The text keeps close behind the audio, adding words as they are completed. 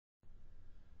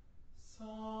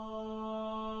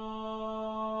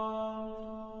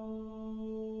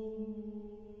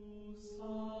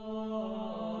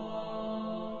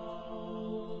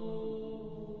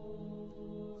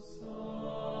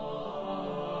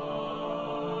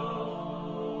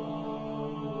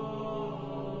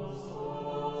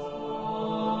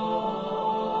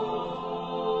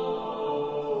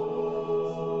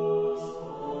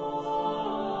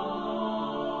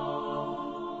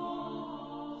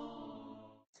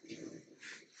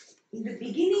In the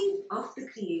beginning of the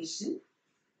creation,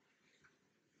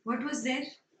 what was there?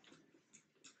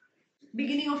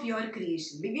 Beginning of your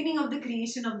creation, beginning of the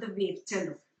creation of the wave.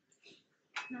 Chalo.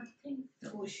 Nothing.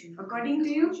 The ocean. According to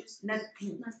you,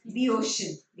 nothing. The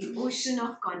ocean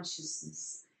of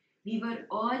consciousness. We were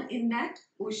all in that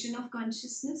ocean of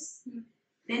consciousness.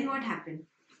 Then what happened?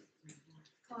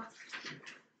 Thought.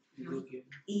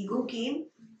 Ego came.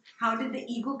 How did the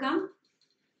ego come?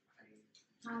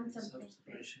 Found something.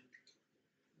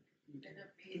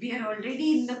 We are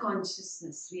already in the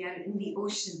consciousness. We are in the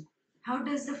ocean. How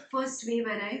does the first wave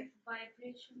arrive?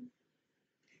 Vibration.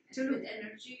 Chalo. With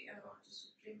energy or the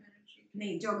supreme energy.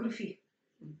 No, geography.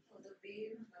 Or the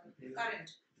wave, current.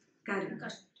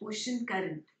 Current. Ocean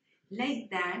current. Like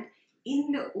that,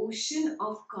 in the ocean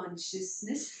of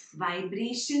consciousness,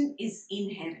 vibration is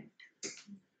inherent.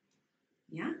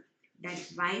 Yeah? That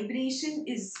vibration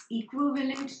is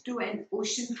equivalent to an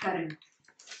ocean current.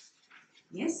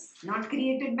 Yes? Not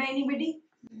created by anybody.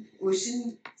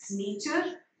 Ocean's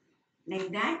nature,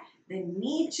 like that, the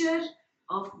nature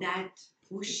of that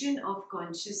ocean of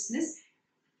consciousness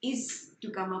is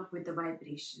to come up with a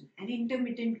vibration, an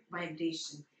intermittent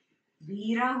vibration.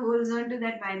 Veera holds on to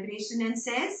that vibration and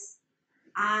says,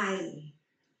 I.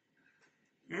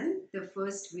 And the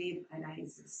first wave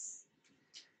arises.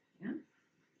 Yeah?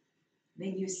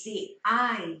 When you say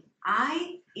I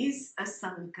is a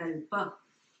sankalpa.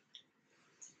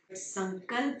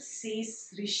 Sankalp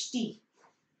says Srishti.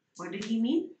 What did he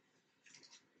mean?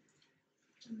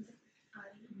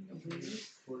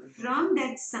 From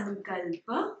that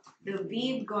sankalpa, the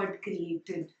wave got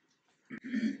created.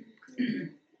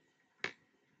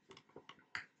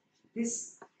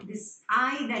 This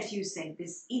I that you said,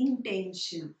 this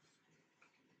intention,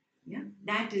 yeah,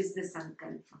 that is the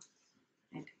sankalpa.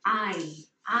 That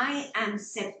I am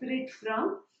separate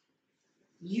from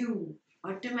you.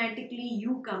 Automatically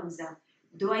you comes up.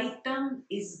 Dvaitam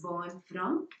is born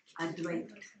from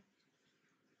Advaita.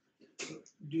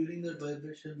 During that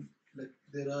vibration, like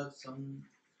there are some,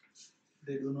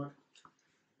 they do not,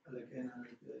 like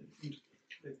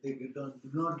they do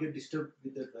not get disturbed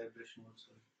with that vibration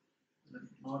also.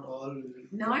 Not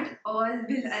all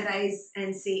will arise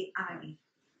and say I.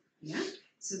 Yeah.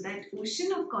 So that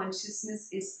ocean of consciousness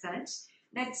is such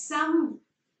that some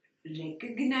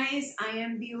recognize I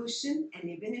am the ocean, and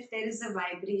even if there is a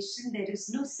vibration, there is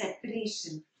no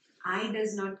separation. I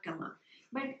does not come up.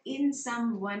 But in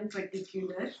some one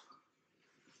particular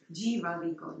jiva,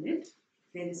 we call it,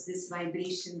 there is this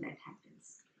vibration that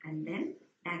happens. And then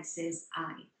that says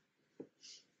I.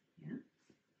 Yeah.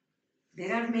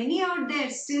 There are many out there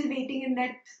still waiting in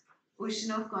that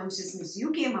ocean of consciousness.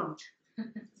 You came out.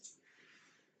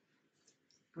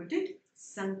 Got it?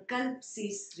 Sankalp se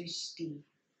srishti.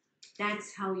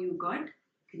 That's how you got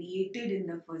created in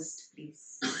the first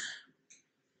place.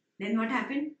 Then what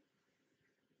happened?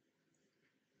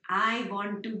 I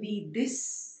want to be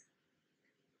this.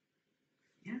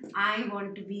 Yeah? I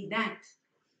want to be that.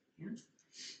 Yeah?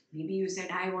 Maybe you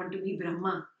said, I want to be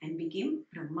Brahma and became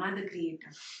Brahma the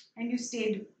creator. And you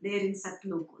stayed there in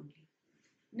Satlok only.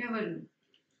 Never knew.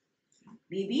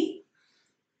 Maybe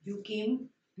you came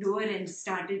lower and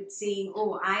started saying,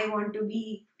 oh, I want to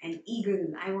be an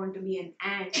eagle. I want to be an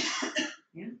ant.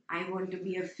 Yeah? I want to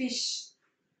be a fish.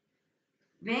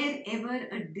 Wherever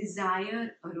a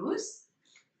desire arose,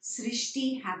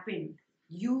 Srishti happened.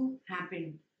 You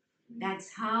happened.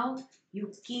 That's how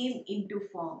you came into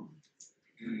form.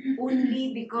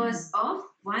 Only because of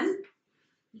one,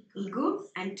 ego,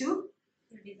 and two,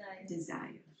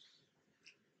 desire.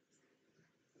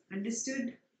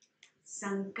 Understood?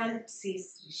 Sankalp se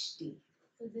srishti.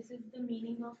 So this is the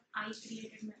meaning of I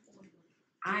created my own world.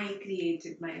 I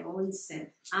created my own self.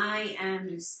 I am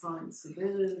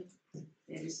responsible.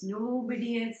 There is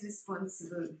nobody else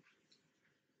responsible.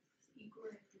 Ego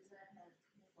and desire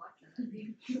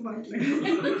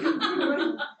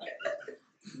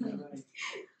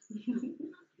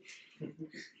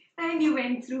And you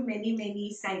went through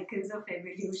many cycles of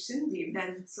evolution. We've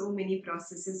done so many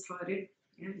processes for it.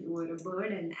 Yeah, you were a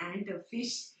bird, an ant, a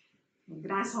fish, a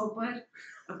grasshopper,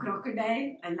 a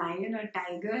crocodile, a lion, a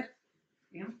tiger.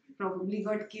 Yeah, probably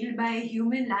got killed by a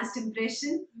human. Last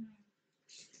impression?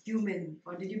 Human.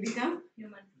 What did you become?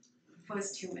 Human.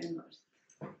 First human birth.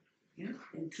 Yeah,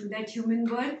 and through that human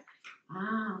birth,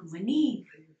 money.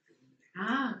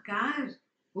 Car.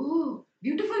 Oh,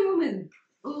 beautiful woman.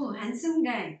 Oh, handsome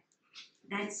guy.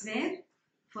 That's where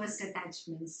first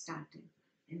attachments started.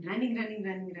 And running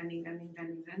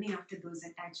after those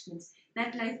attachments.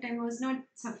 That lifetime was not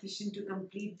sufficient to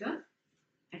complete the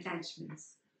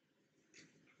attachments.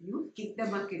 You kick the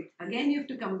bucket. Again you have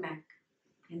to come back.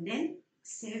 And then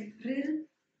several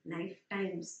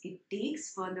lifetimes it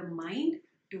takes for the mind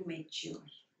to mature.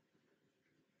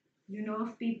 You know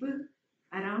of people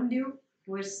around you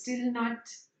who are still not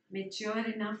mature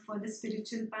enough for the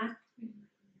spiritual path?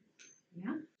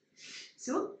 Yeah.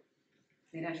 So,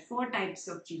 there are 4 types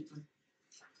of people.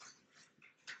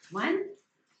 One,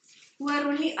 who are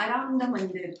only around the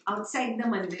mandir, outside the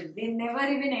mandir. They never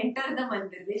even enter the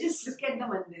mandir. They just look at the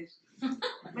mandir.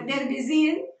 But they are busy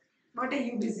in, what are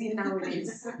you busy in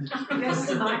nowadays? Your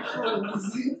smartphones.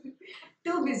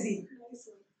 Too busy.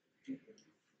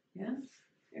 Yeah.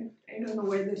 And I don't know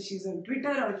whether she's on Twitter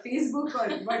or Facebook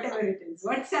or whatever it is.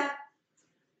 WhatsApp.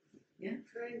 Yeah.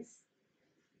 Friends.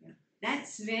 Yeah.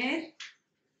 That's where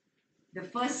the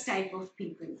first type of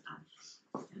people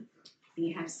are. Yeah. They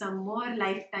have some more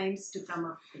lifetimes to come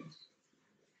up there.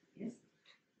 Yes.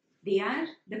 They are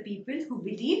the people who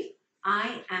believe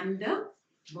I am the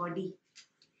body.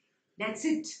 That's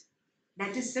it.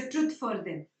 That is the truth for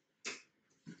them.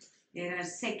 There are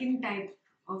second type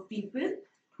of people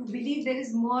who believe there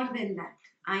is more than that.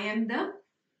 I am the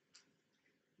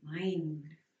mind.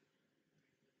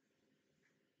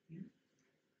 Yeah.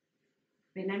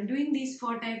 When I'm doing these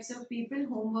 4 types of people,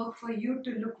 homework for you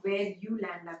to look where you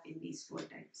land up in these 4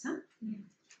 types. Huh?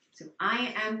 So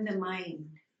I am the mind,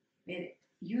 where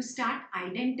you start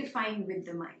identifying with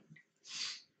the mind.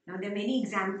 Now there are many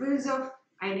examples of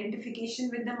identification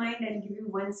with the mind. I'll give you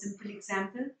one simple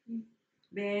example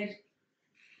where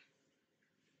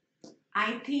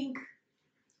I think,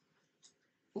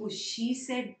 oh, she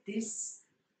said this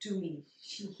to me.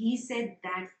 He said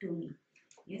that to me.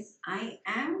 Yes, I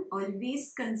am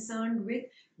always concerned with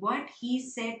what he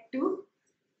said to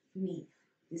me.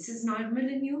 This is normal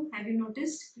in you. Have you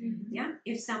noticed? Yeah.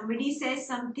 If somebody says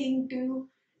something to,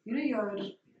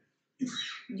 you're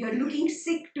looking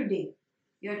sick today,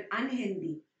 you're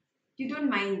unhealthy, you don't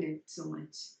mind it so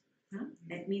much. Huh?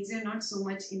 That means you're not so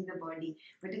much in the body.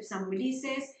 But if somebody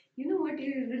says, you know what,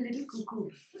 you're a little cuckoo,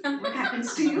 what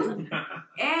happens to you?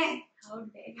 Eh,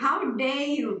 how dare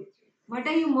you? What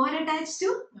are you more attached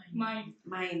to? Mind.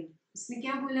 Mind. उसने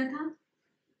क्या बोला था?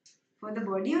 For the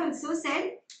body also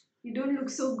said, you don't look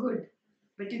so good.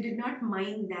 But you did not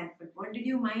mind that. But what did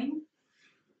you mind?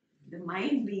 The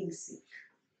mind being sick.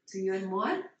 So you are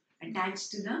more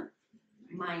attached to the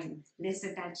mind, less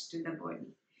attached to the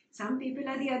body. Some people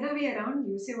are the other way around.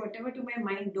 You say whatever to my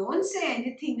mind. Don't say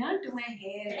anything to my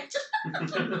hair.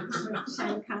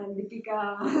 Shah Khan,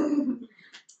 Deepika.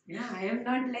 Yeah, I am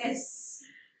not less.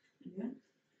 Yeah.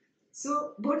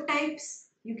 So both types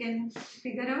you can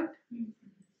figure out.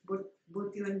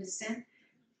 Both you understand.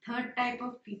 Third type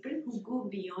of people who go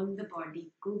beyond the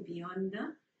body, go beyond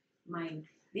the mind.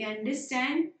 They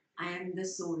understand I am the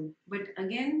soul. But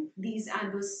again, these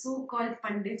are those so-called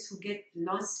pundits who get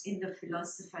lost in the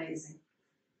philosophizing.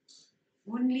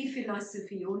 Only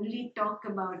philosophy, only talk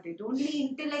about it, only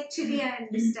intellectually I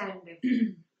understand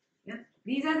it. Yeah?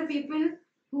 These are the people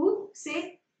who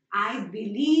say, I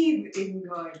believe in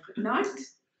God, not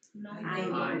I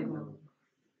know.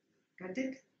 Got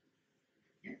it?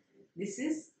 Yeah. This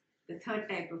is the third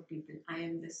type of people. I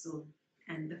am the soul.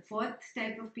 And the fourth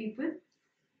type of people,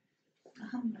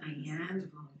 I am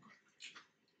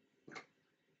God.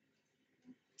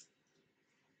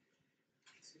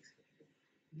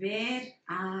 Where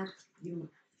are you?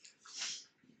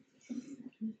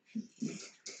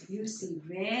 You see,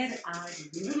 where are you?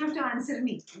 You don't have to answer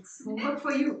me. It's homework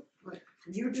for you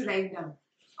to write down.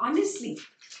 Honestly,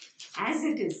 as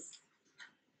it is.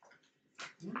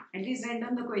 Yeah? At least write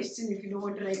down the question if you don't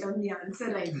want to write down the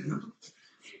answer right now.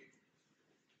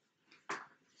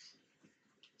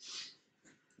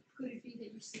 Could it be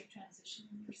that you see a transition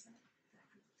in yourself?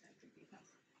 That could be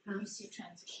Huh? You see a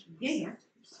transition. Yeah.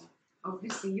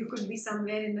 Obviously, you could be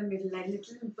somewhere in the middle, like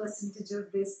little percentage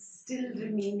of this still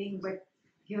remaining, but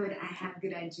here I have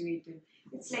graduated.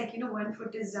 It's like, one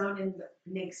foot is down and the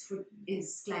next foot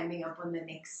is climbing up on the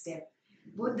next step.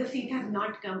 Both the feet have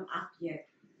not come up yet,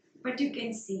 but you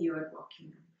can see you are walking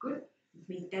up. Good.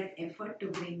 Make that effort to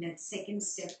bring that second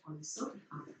step also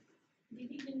up.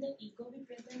 Maybe will the ego be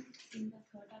present in the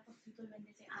third type of people when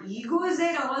they say I am? Ego is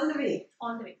there all the way.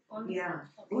 All the way. Yeah.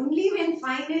 Okay. Only when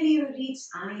finally you reach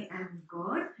I am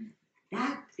God,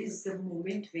 that is the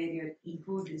moment where your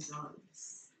ego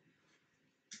dissolves.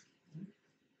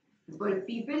 But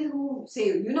people who say,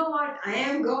 you know what, I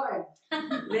am God,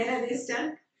 where are they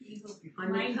stuck? Ego.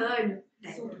 On Mind. the third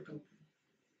type Soul. of people.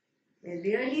 Where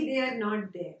really they are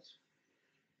not there.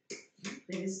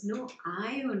 There is no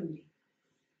I only.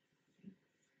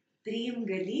 Prem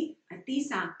gali ati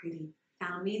sakari,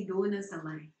 tame do na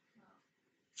samay.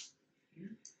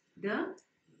 The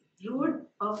road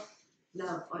of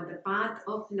love or the path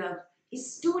of love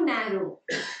is too narrow.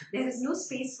 There is no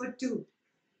space for two.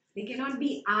 They cannot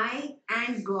be I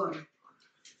and God.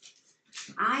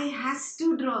 I has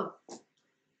to drop.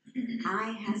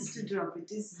 I has to drop.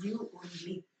 It is you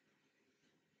only.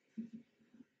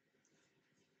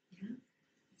 Yeah?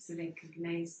 So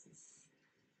recognize this.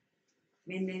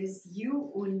 When there is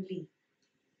you only,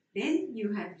 then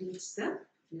you have reached the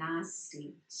last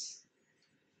stage.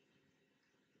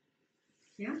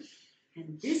 Yeah?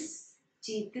 And this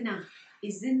Chetana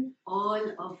is in all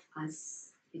of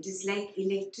us. It is like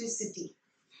electricity.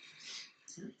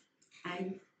 Yeah?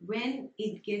 And when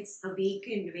it gets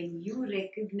awakened, when you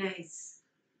recognize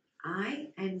I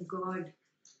and God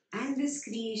and this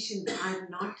creation are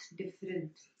not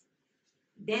different,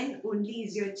 then only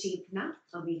is your Chetana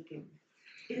awakened.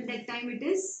 Till that time it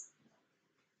is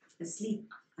asleep,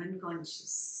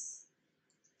 unconscious,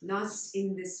 lost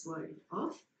in this world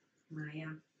of Maya.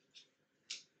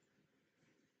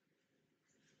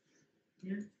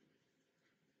 Yeah.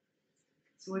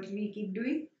 So what will we keep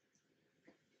doing?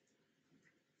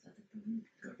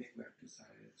 Coming back to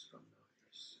silence from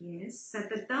noise. Yes,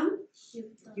 Satatam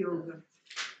Yoga.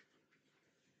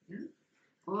 Yeah.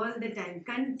 All the time,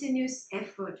 continuous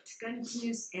effort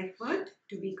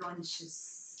to be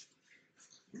conscious.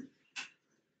 Yeah.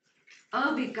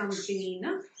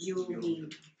 Avikampenena yogi.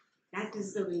 That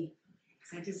is the way.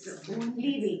 That is the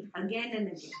only way. Again and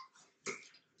again.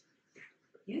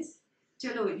 Yes?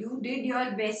 Chalo, you did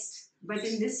your best, but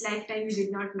in this lifetime you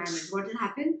did not manage. What will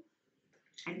happen?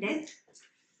 At death?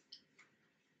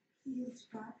 You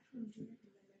start from here to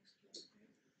the next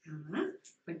life, right?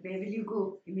 But where will you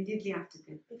go immediately after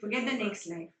that? Forget the next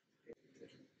life.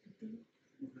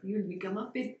 You will become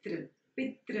a Pitra.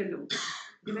 Pitra Loka.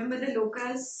 Remember the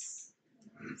Lokas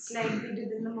slide we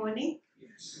did in the morning?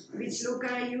 Yes. Which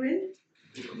Loka are you in?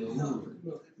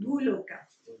 Bhuloka.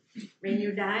 When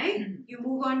you die, you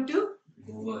move on to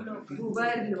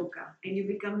Bhuvar Loka and you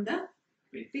become the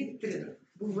Pitra.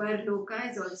 Bhuvar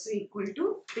Loka is also equal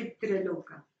to Pitra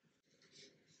Loka.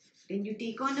 Then you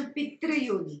take on a Pitra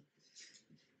Yoni.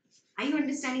 Are you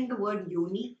understanding the word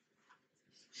Yoni?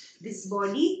 This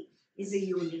body is a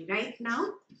Yoni. Right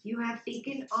now, you have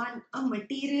taken on a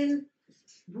material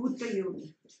Bhuta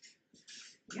Yoni.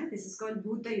 Yeah, this is called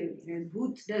Bhuta Yoni. And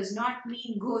Bhut does not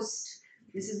mean ghost.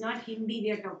 This is not Hindi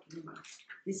we are talking about.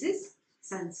 This is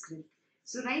Sanskrit.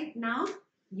 So right now,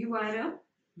 you are a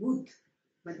Bhut,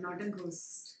 but not a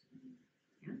ghost.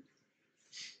 Yeah?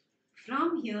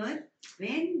 From here,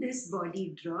 when this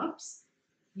body drops,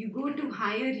 you go to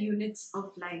higher units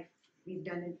of life. We've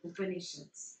done in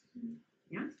Upanishads.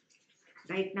 Yeah?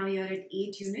 Right now you're at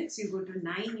 8 units, you go to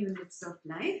 9 units of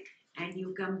life and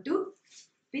you come to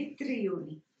Pitra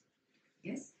Yoni.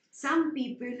 Yes? Some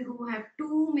people who have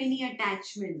too many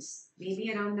attachments,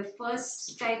 maybe around the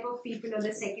first type of people or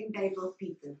the second type of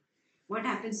people, what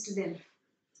happens to them?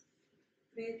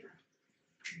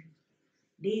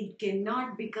 They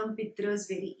cannot become Pitras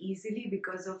very easily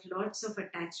because of lots of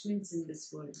attachments in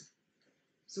this world.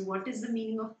 So what is the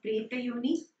meaning of Preta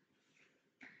Yoni?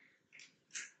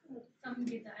 Some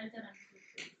Gita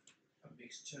alternative. A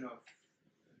mixture of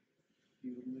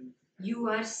human. You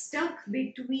are stuck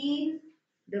between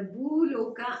the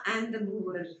Bhuloka and the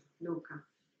Bhuvar Loka.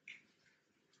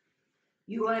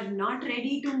 You are not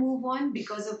ready to move on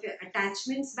because of your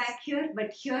attachments back here,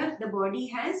 but here the body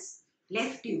has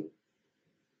left you.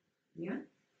 Yeah.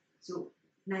 So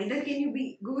neither can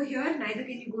you go here, neither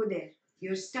can you go there.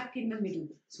 You're stuck in the middle.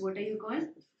 So what are you called?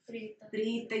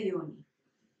 Preta Yoni.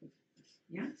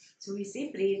 Yeah. So we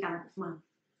say Pretatma.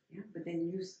 Yeah. But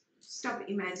then you stop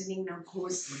imagining now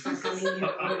ghosts are coming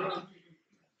here.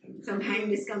 Some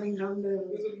hand is coming from the.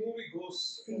 There's a movie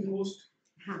Ghost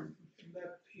Huh.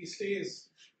 that he stays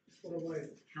for a while.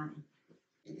 Huh.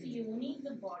 Yoni is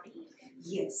the body.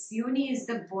 Yes, Yoni is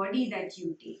the body that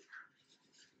you take.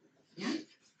 Yeah?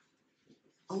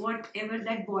 Or whatever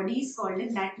that body is called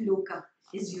in that loka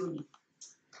is Yoni.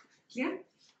 Clear?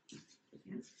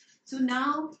 Yeah. So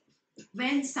now,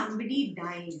 when somebody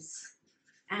dies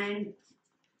and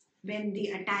when the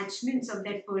attachments of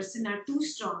that person are too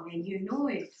strong and you know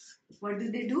it, what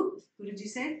do? Guruji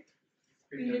said?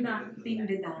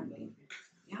 Pindadan.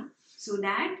 Yeah? So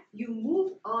that you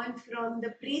move on from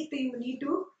the Preta Yoni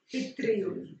to Pitra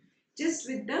Yoni. Just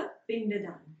with the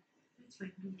Pindadan. That's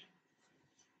fine.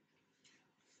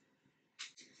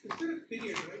 Is there a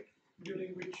period, right,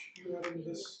 during which you are in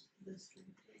this?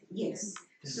 Yes.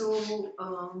 So,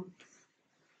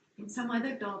 in some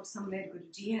other talk somewhere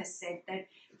Guruji has said that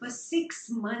for 6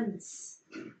 months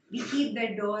we keep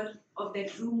the door of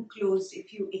that room closed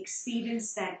if you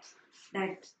experience that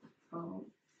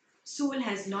soul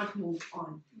has not moved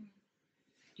on.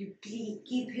 You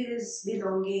keep his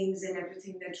belongings and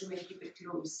everything that you may keep it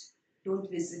closed. Don't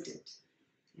visit it.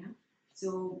 Yeah.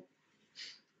 So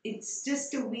it's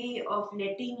just a way of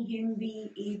letting him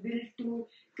be able to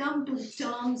come to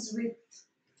terms with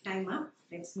time up.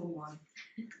 Let's move on.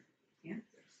 Yeah.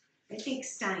 It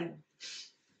takes time.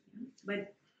 Yeah?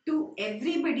 But to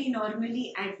everybody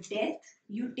normally at death,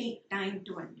 you take time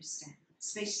to understand.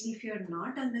 Especially if you're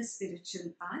not on the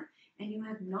spiritual path and you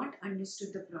have not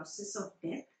understood the process of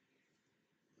death,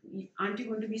 aren't you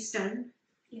going to be stunned?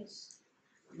 Yes.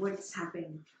 What's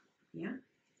happened? Yeah.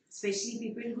 Especially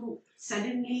people who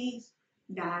suddenly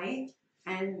die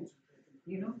and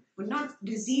were not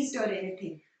diseased or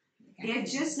anything. They are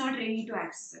just not ready to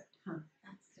accept.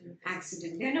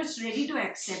 Accident. They are not ready to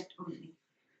accept only.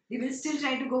 They will still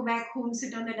try to go back home,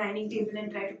 sit on the dining table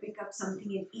and try to pick up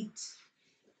something and eat,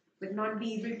 but not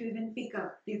be able to even pick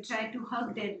up. They try to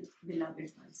hug their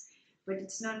beloved ones, but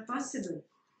it's not possible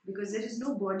because there is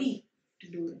no body to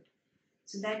do it.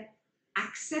 So that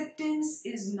acceptance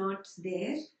is not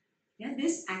there. Yeah,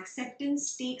 this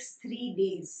acceptance takes 3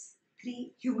 days,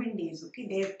 3 human days. Okay,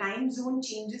 their time zone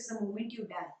changes the moment you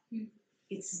die.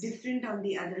 It's different on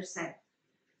the other side.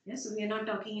 Yeah, so we are not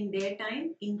talking in their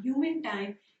time. In human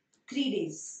time, 3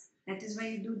 days. That is why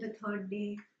you do the 3rd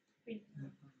day.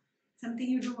 Something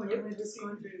you do, whatever it is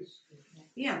called.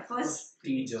 Yeah, first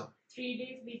 3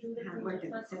 days we do the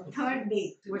whatever. first. The 3rd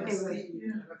day, whatever.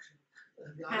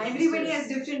 Yeah. Everybody has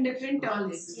different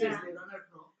terms. Yeah. They don't have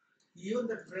to know. Even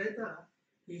the Preta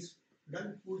is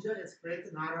done puja as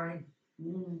Preta Narayan.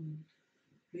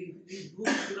 We do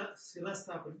Shiva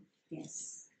Stapan.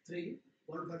 Yes. 3.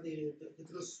 One for the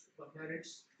Pitru's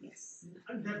parents Yes.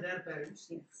 and their parents.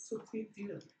 Yes. So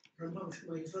Brahma,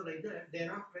 Vishnu, Ishwar like that, they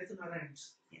are Preta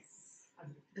Narayans. Yes.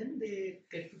 And then they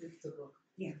get to the work.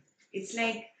 Yeah. It's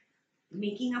like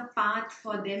making a path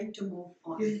for them to move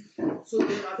on. So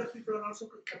there other people are also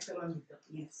kept along with them.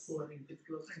 Yes. Who are in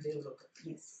Pitru and developer.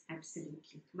 Yes,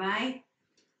 absolutely. Why?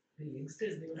 The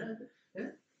youngsters, they will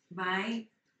have. Why?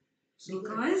 So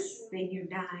Because when you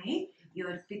die,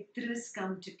 your Pitrus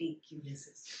come to take you. yes,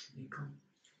 they come.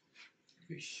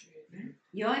 Wish.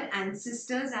 Your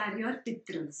ancestors are your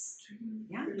Pitrus.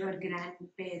 Yeah, your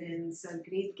grandparents or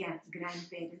great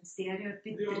grandparents, they are your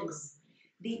Pitrus.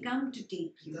 They come to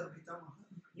take you.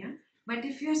 Yeah, but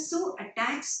if you're so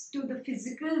attached to the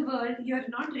physical world, you're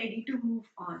not ready to move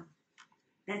on.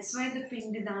 That's why the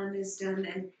Pindadan is done,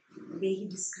 and the way he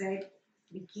described,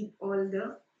 we keep all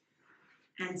the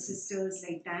ancestors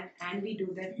like that and we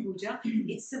do that puja.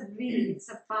 It's a way, it's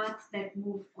a path that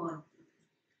move on.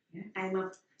 Yeah? Time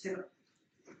up. Chalo.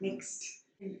 Next.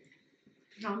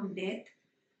 From death,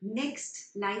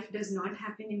 next life does not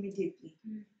happen immediately.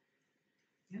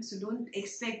 Yeah? So don't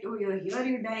expect, oh, you're here,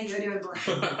 you die, here you're gone.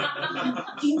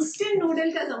 Instant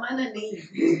noodle ka zamana nahi.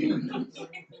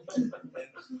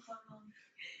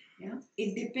 Yeah?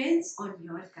 It depends on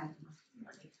your karma.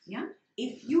 Yeah?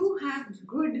 If you have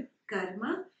good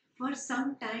karma, for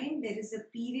some time there is a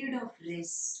period of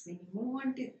rest. When you move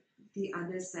on to the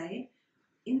other side,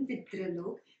 in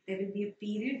Pitralok, there will be a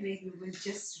period where you will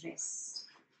just rest.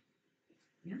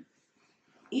 Yeah?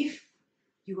 If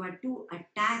you are too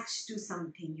attached to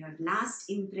something, your last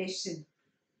impression,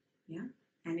 yeah,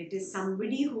 and it is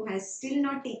somebody who has still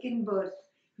not taken birth,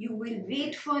 you will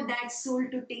wait for that soul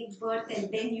to take birth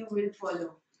and then you will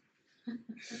follow.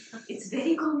 It's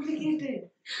very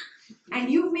complicated. And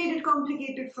you've made it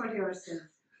complicated for yourself.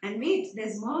 And wait,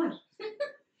 there's more.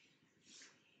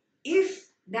 If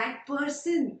that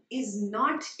person is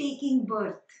not taking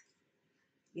birth,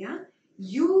 yeah,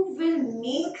 you will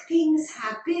make things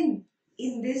happen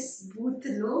in this Bhut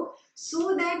Lok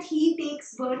so that he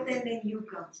takes birth and then you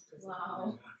come.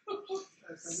 Wow.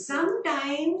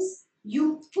 Sometimes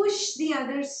you push the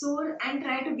other soul and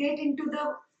try to get into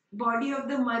the body of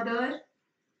the mother,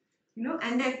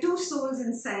 and there are 2 souls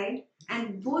inside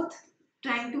and both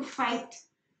trying to fight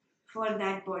for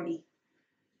that body.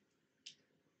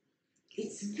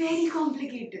 It's very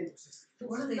complicated.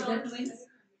 What are they? They're twins?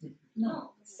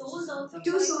 No. Souls also.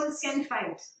 2 souls can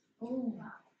fight. Oh.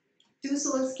 2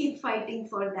 souls keep fighting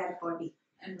for that body.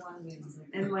 And one wins.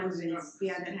 And one wins.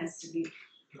 The other has to be.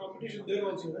 Competition there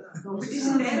also.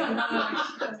 Competition there.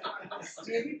 So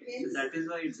that is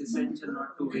why it's essential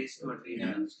not to waste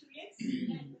material.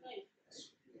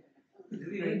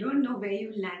 I don't know where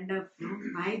you land up. No?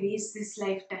 Why waste this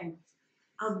lifetime?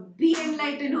 Be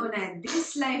enlightened hona hai,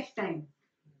 this lifetime.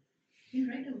 You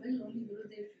write a will, only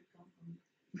Gurudev should come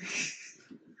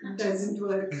from. Doesn't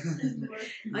work.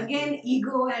 Again,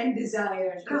 ego and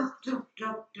desire. Drop, drop,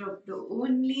 drop, drop. The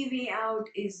only way out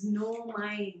is no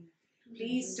mind.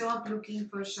 Please stop looking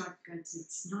for shortcuts.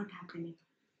 It's not happening.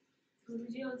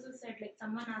 Guruji also said, like,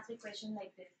 someone asked a question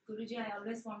like this: Guruji, I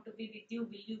always want to be with you.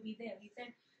 Will you be there? He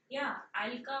said, yeah,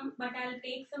 I'll come, but I'll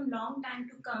take some long time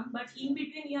to come. But in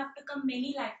between, you have to come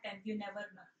many lifetimes. You never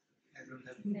know. I don't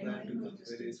have a plan to come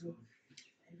very soon.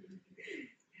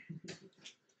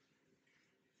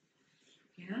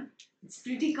 Yeah, it's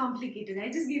pretty complicated. I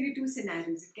just gave you two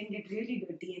scenarios. It can get really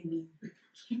dirty and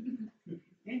mean.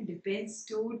 It depends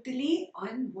totally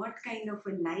on what kind of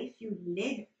a life you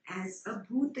led as a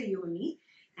Bhuta Yoni,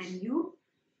 and you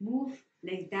move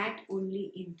like that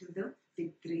only into the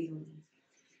Pitra Yoni.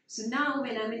 So now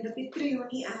when I'm in the Pitra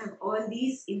Yoni, I have all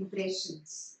these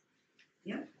impressions.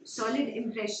 Yeah, solid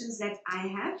impressions that I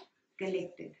have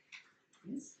collected.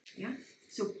 Yes. Yeah.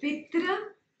 So Pitra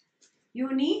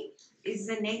Yoni is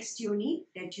the next yoni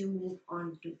that you move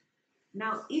on to.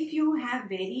 Now, if you have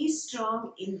very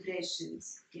strong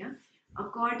impressions, yeah,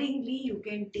 accordingly you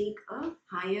can take a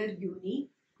higher yoni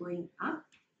going up,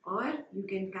 or you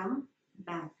can come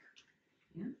back.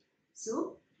 Yeah.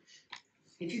 So,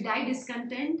 if you die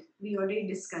discontent, we already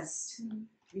discussed.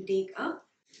 We take a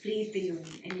preta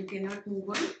yoni, and you cannot move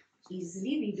on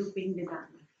easily. We do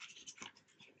pindadana.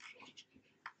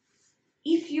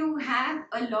 If you have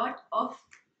a lot of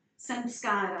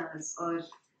sanskaras or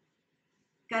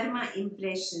karma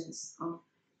impressions of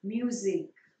music,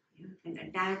 yeah, and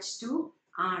attached to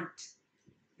art,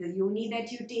 the yoni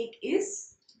that you take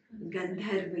is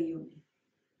Gandharva yoni.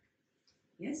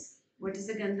 Yes? What is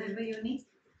the Gandharva yoni?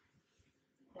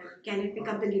 Can it pick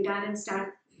up the guitar and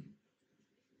start?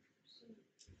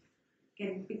 Can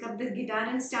it pick up the guitar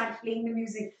and start playing the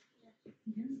music?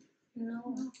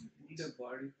 No. You need a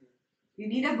body. You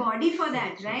need a body for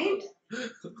that, right?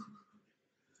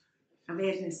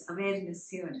 Awareness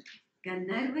here.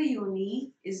 Gandharva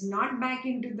yoni is not back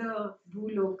into the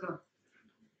Bhuloka.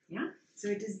 Yeah? So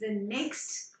it is the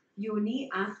next yoni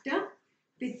after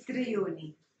Pitra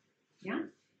yoni. Yeah?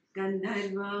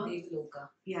 Gandharva. Devaloka.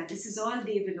 Yeah, this is all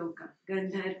Devaloka.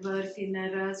 Gandharva,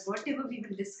 Kinnaras, whatever we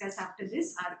will discuss after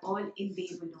this are all in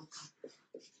Devaloka.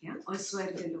 Yeah? Or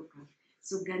Swargaloka.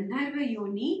 So Gandharva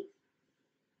yoni,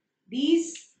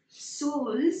 these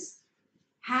souls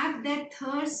have that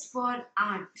thirst for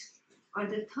art, or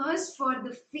the thirst for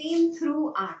the fame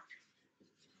through art.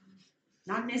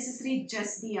 Not necessarily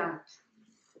just the art.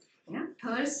 Yeah?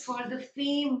 Thirst for the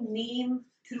fame, name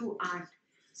through art.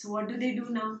 So what do they do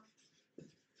now?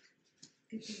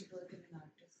 They take birth in an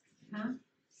artist. Huh?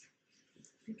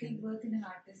 They take birth in an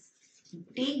artist.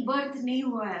 Take birth नहीं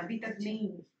हुआ है अभी तक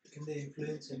नहीं. Can they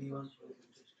influence anyone who is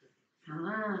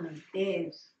interested?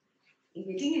 There. You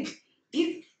getting it?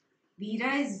 If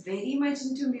Veera is very much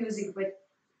into music but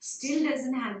still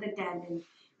doesn't have the talent,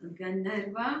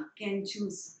 Gandharva can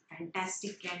choose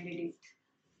fantastic candidate.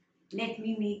 Let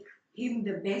me make him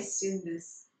the best in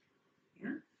this.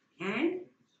 Yeah? And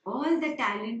all the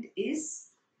talent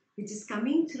which is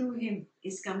coming through him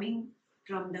is coming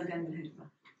from the Gandharva.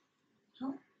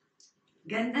 Huh?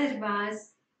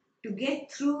 Gandharvas, to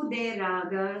get through their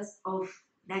ragas of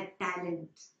that talent,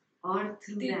 or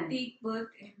through They that. take birth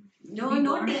in.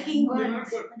 No taking They are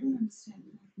birth. good. I don't understand.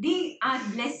 They are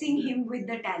blessing him with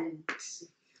the talent.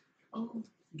 Oh.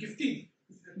 Gifting.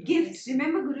 Gift.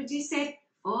 Remember Guruji said,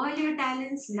 all your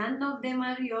talents, none of them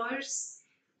are yours.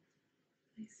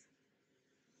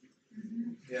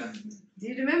 Yeah. Do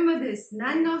you remember this?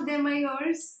 None of them are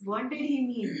yours. What did he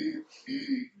mean?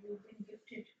 You've been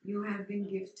gifted. You have been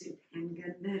gifted, and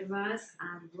Gandharvas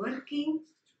are working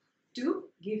to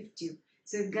gift you.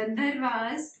 So if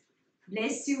Gandharvas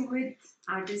bless you with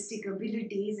artistic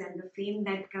abilities and the fame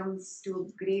that comes to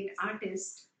a great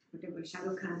artist, whatever, Shah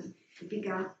Rukh Khan,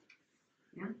 Deepika,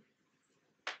 yeah.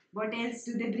 What else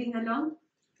do they bring along?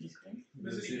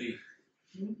 Misery.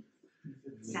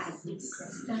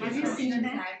 Sadness. Have you seen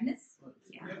that? Sadness?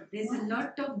 Yeah. There's a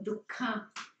lot of dukkha.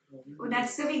 Oh,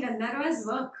 that's the way Gandharvas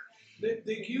work.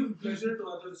 They give pleasure to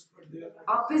others, but they are not.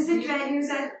 Opposite values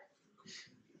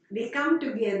they come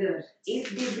together. If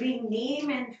they bring name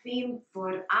and fame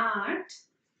for art,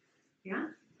 yeah,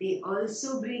 they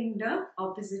also bring the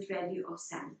opposite value of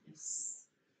sadness.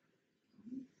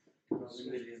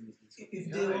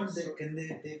 If they want, then can they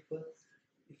take birth?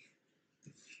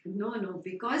 No,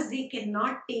 because they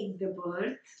cannot take the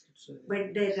birth, So,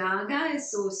 but the raga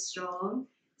is so strong,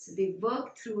 so they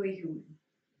work through a human.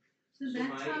 So So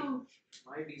that's how.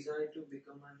 my desire to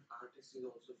become an artist is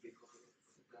also because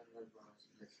of Gandharva's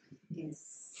blessing.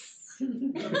 Yes.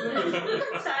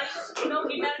 Sorry, no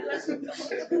guitar class.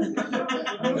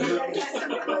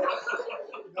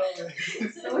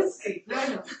 So sweet.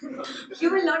 No.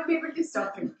 You will not be able to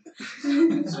stop him.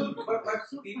 So, but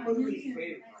people will Finally,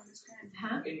 fail I understand.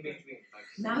 Huh? in between. Like,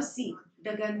 Now see,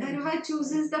 the Gandharva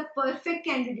chooses the perfect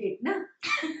candidate, na?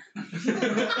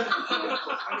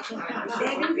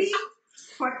 There will be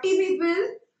 40 people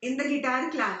in the guitar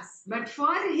class, but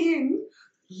for him,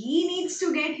 he needs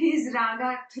to get his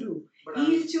raga through. but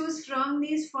He'll choose from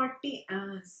these 40.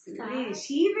 Suresh,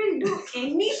 he will do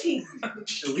anything.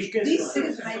 The weakest This one.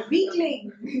 is my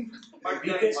weakling. but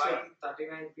The like, biggest why one.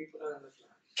 39 people are in the class?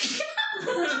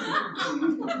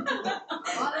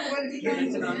 All over the Yeah, time,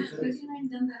 it's an answer. 39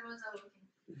 Gandharvas are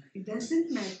working. It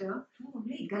doesn't matter. Oh,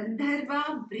 really?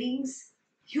 Gandharva brings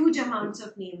huge amounts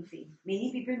of name fame.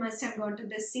 Many people must have gone to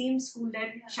the same school that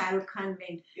Shah Rukh Khan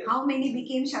went. Yes. How many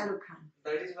became Shah Rukh Khan?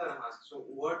 That is why I'm asking. So,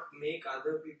 what make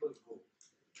other people go?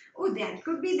 Oh, that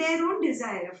could be their own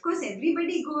desire. Of course,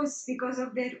 everybody goes because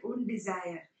of their own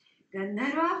desire.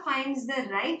 Gandharva finds the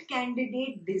right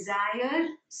candidate desire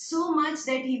so much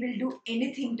that he will do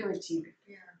anything to achieve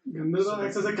it. Gandharva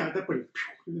acts as a catapult.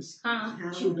 You just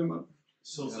shoot him up.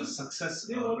 So the success.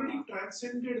 They already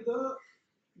transcended the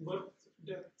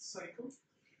birth-death cycle.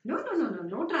 No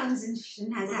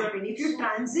transition has But that- happened. If you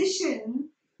transition,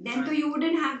 then so you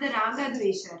wouldn't have the raga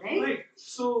dvesha, right? Right.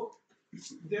 So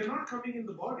they're not coming in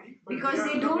the body. But Because are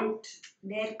they coming- don't,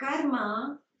 their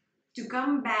karma to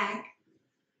come back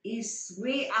is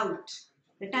way out.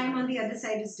 The time on the other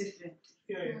side is different.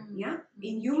 Yeah. Yeah?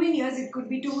 In human years, it could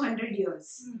be 200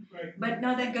 years. Right. But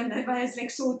now that Gandharva is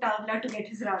like so tavla to get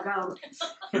his raga out.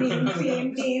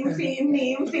 Name,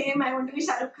 fame. I want to be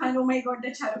Shah Rukh Khan. Oh my god,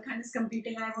 that Shah Rukh Khan is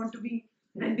competing. I want to be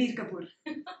Ranbir Kapoor.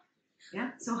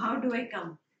 Yeah? So how do I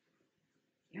come?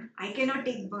 Yeah? I cannot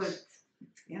take birth.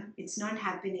 Yeah? It's not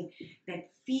happening.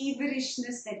 That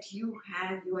feverishness that you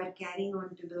have, you are carrying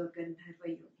on to the Gandharva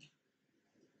yogi.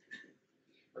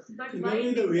 But In a why way,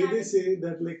 the did way that- they say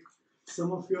that, like,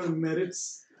 some of your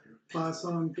merits pass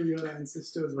on to your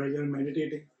ancestors while you're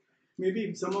meditating.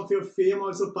 Maybe some of your fame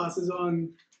also passes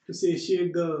on to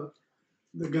satiate the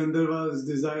Gandharva's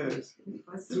desires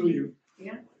through you.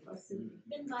 Yeah, possibly.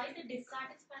 Then why the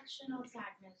dissatisfaction or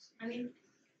sadness? I mean,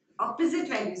 Opposite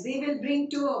values. They will bring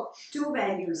two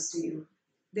values to you.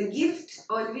 The gift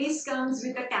always comes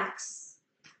with a tax.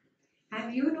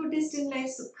 Have you noticed in life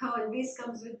Sukha always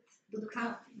comes with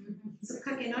Dukha?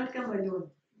 Sukha cannot come alone.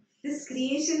 This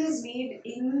creation is made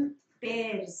in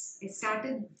pairs. I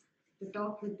started the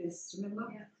talk with this, remember?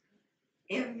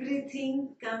 Yeah.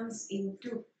 Everything comes in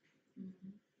two.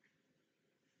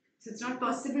 So it's not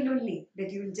possible only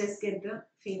that you will just get the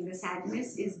fame. The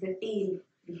sadness is the tail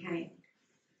behind.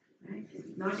 Right?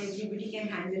 Not everybody can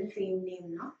handle fame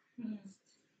name, no?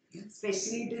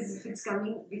 Especially if it's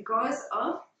coming because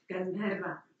of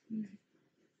Gandharva.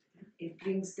 It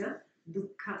brings the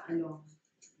dukkha along.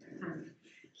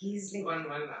 He's like, One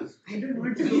last. I don't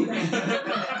want to do that.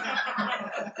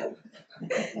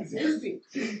 Seriously.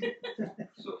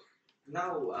 So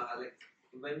now, like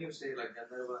when you say like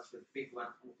Gandharva, the big one,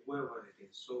 whoever it is.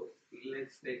 So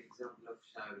let's take example of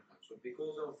Shah Rukh Khan. So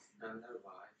because of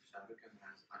Gandharva, Shah Rukh Khan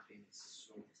has attained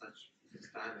such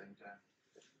talent, and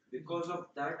because of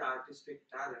that artistic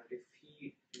talent, if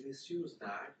he misuse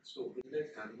that, so will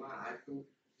that karma add to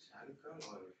Shah Rukh Khan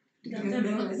or?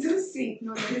 Gandharva. So sweet.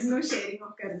 No, there is no sharing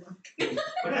of karma. Who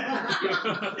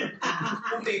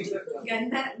takes that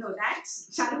karma? No, that's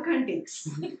Shah Rukh Khan takes.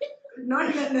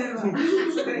 Not Gandharva.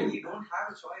 You don't have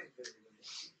a choice, basically.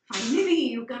 Finally,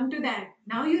 you come to that.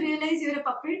 Now you realize you're a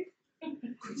puppet.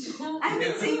 I've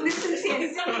been saying this since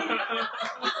yesterday.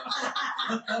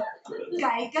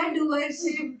 Gaika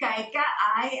doership, Gaika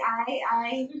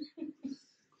I.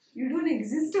 You don't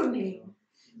exist only.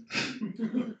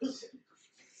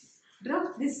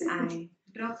 Drop this I.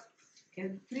 Drop.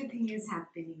 Everything is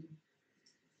happening.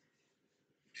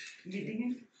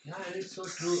 Getting it? Yeah, and it's so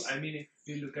true. I mean, if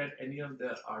we look at any of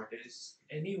the artists,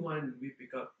 anyone we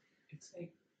pick up, it's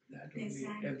like that only.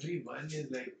 Exactly. Everyone is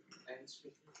like,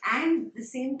 And the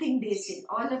same thing they say.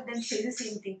 All of them say the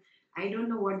same thing. I don't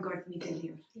know what got me till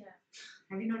here. Yeah.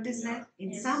 Have you noticed that?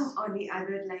 In Yes. some or the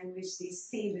other language, they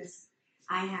say this.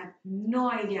 I have no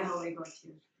idea how I got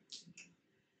here.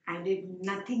 I did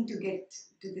nothing to get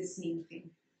to this name thing.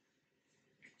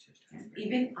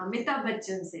 Even Amitabh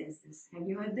Bachchan says this. Have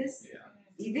you heard this? yeah.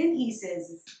 Even he says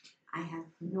this. I have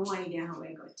no idea how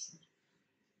I got here.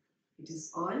 It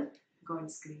is all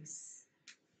God's grace.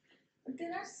 But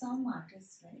there are some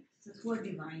artists, right? So who are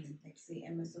divine, like say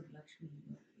MS of Lakshmi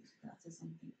or Vistaar or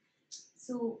something.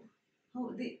 So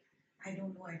how they, I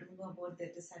don't know know. I don't know about the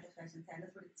dissatisfaction,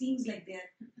 sadness, but it seems like they're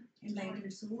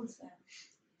enlightened souls.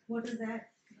 What is that?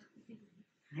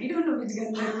 I don't know which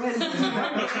Gandharva is.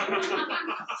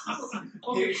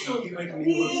 Okay, so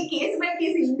ये case by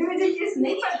case individual case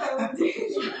नहीं पता मुझे.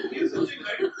 here's the thing,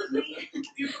 right?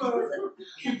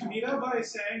 If Mirabai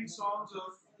sang songs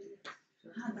of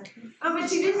But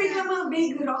she didn't become a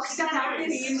big rock star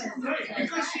artist. right,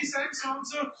 because she sang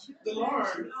songs of the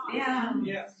Lord. Yeah.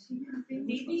 Yeah.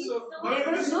 Maybe So,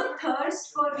 There was no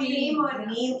thirst for fame or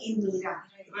name in Meera.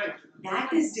 right.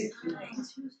 That is different.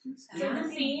 So the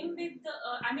same with the,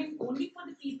 I mean, only for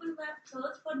the people who have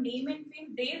thirst for name and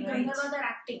fame, their Right. Gandharvas are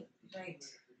acting. Right.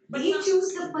 But They some-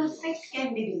 choose the perfect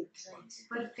candidate.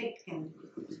 Perfect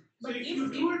candidate. So if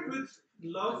you do it with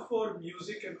love for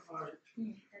music and art,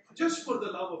 just for the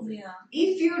love of it, Yeah.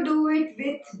 If you do it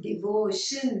with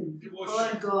devotion Devotion. for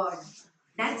God,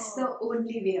 that's the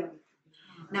only way out.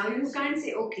 Now you can't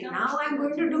say, okay, now I'm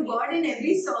going to do God in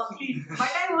every song,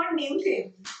 but I want name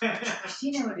fame.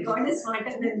 She never did. God is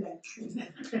smarter than that.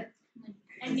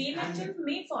 And name and fame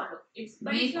may follow.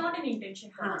 But it's not an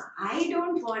intention for us. I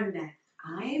don't want that.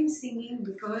 I am singing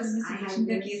because I have the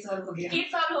that. case all हो गया.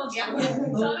 It's all हो गया.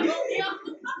 Solve हो गया.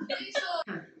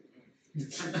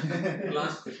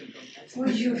 Last question. Oh,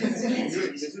 you.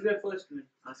 This is the first one.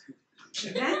 Ask you.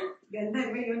 Then,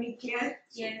 Gandharva Yoni clear?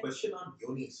 Yes. Question on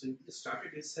yoni. So you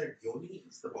started, you said yoni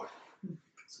is the body.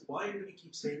 So why do we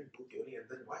keep saying both yoni and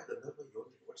then why Gandharva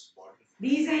yoni? What's body?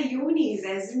 These are yonis,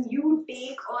 as in you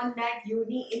take on that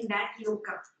yoni in that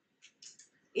loka.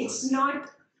 It's not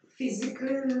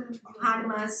physical hard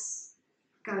mass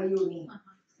ka yoni.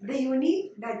 The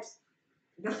yoni, that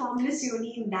the formless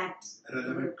yoni in that.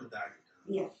 Relevant to that.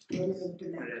 Yeah, relevant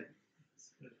to that.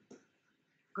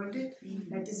 Got it?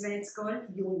 That is why it's called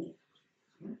yoni.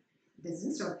 Yeah.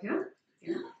 Doesn't stop here.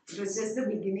 Yeah. It was just the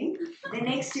beginning. The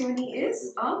next yoni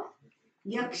is of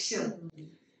yaksha.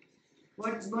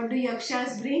 What do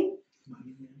yakshas bring?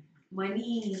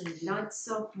 Money. Lots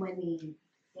of money.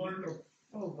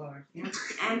 Oh God. Yeah.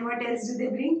 And what else do they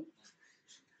bring?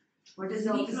 What is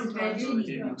the opposite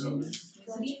value?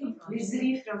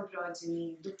 Misery from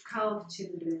progeny, dukkha of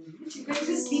children. You guys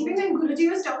were sleeping when Guruji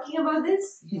was talking about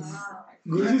this?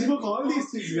 Guruji spoke all these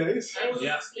things, guys.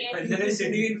 Yeah. Yes. And then I'm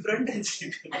sitting in front and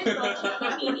sleeping. अरे progeny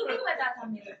का meaning नहीं पता था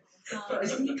मेरे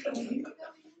को.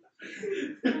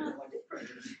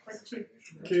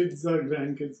 Kids or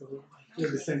grandkids or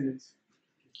your descendants.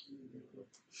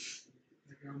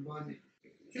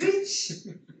 Rich,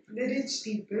 the rich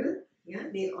people, yeah,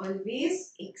 they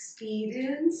always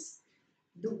experience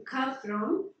dukkha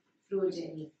from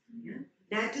progeny. Yeah?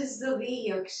 That is the way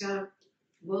Yaksha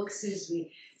works his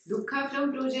way. Dukkha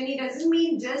from progeny doesn't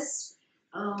mean just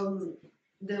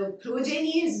the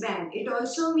progeny is bad. It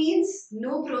also means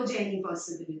no progeny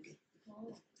possibility.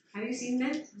 Have you seen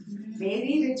that?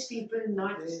 Very rich people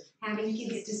not having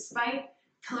kids despite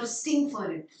thirsting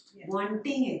for it,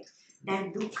 wanting it.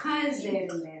 That dukkha is there in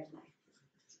their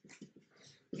life.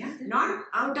 Yeah? Not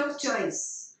out of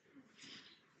choice.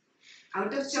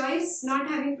 Out of choice, not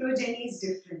having progeny is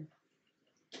different.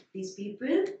 These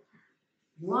people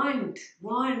want,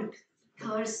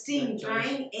 thirsting,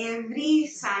 trying every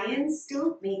science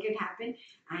to make it happen,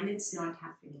 and it's not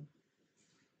happening.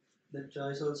 The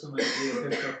choice also might be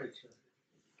effect of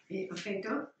it. Effect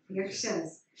of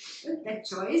yakshas. But that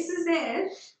choice is there.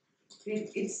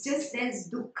 It's just there's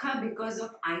dukkha because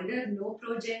of either no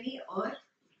progeny or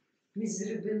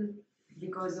miserable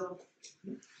because of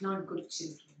not good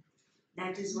children.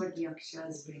 That is what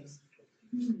yakshas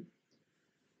bring.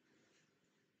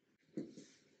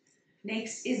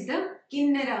 Next is the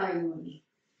Kinnara Yoni.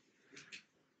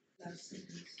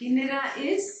 Kinnara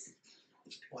is,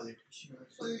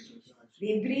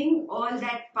 they bring all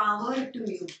that power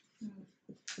to you.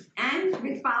 And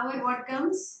with power what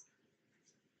comes?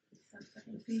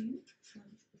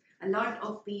 A lot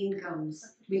of pain comes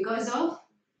because of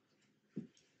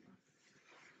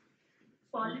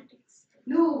Politics.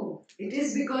 no, it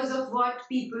is because of what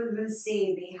people will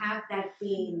say. They have that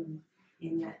pain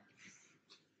in that.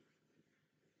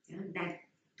 Yeah, that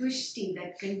tushti,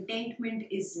 that contentment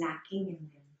is lacking in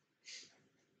them.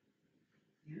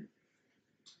 Yeah.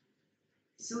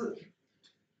 So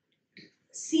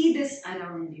see this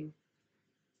around you.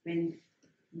 When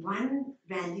one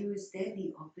value is there,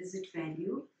 the opposite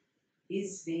value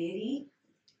is very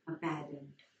apparent.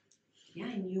 Yeah,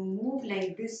 and you move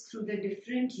like this through the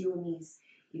different yonis.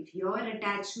 If your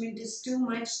attachment is too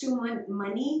much to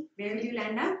money, where will you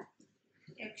land up?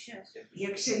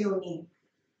 Yaksha yoni.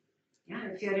 Yeah,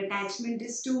 if your attachment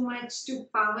is too much to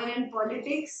power and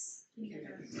politics,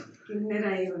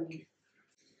 Kinnara yoni.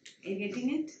 Are you getting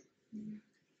it?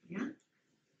 Yeah,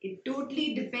 it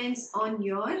totally depends on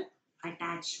your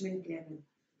attachment level.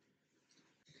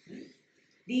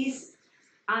 These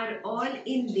are all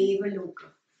in Devaloka.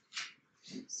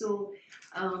 So,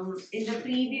 in the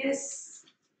previous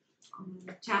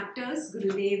chapters,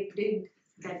 Gurudev did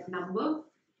that number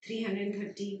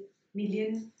 330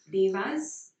 million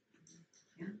devas,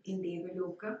 yeah, in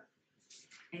Devaloka.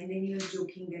 And then you're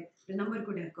joking that the number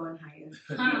could have gone higher.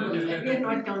 We are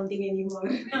not counting anymore.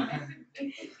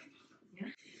 Yeah.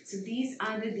 So these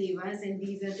are the devas, and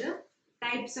these are the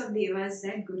types of devas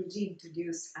that Guruji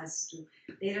introduced us to.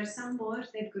 There are some more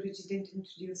that Guruji didn't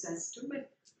introduce us to, but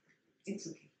it's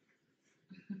okay.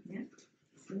 Yeah.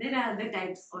 So there are other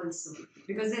types also,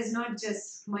 because there's not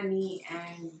just money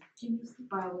and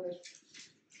power.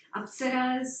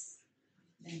 Apsaras,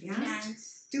 yeah,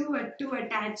 too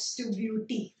attached to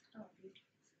beauty.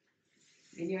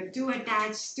 When you're too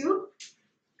attached to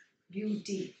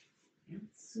beauty, yeah,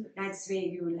 so that's where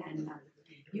you land up.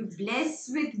 You bless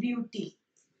with beauty.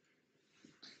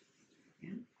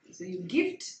 Yeah. So you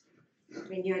gift.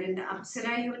 When you're in the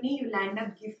Apsara Yoni, you land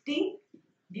up gifting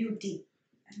beauty.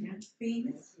 Yeah.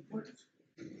 Famous.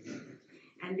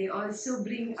 And they also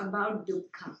bring about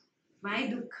dukkha. Why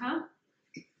dukkha?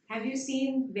 Have you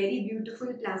seen very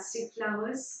beautiful plastic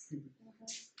flowers?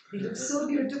 They look so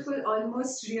beautiful,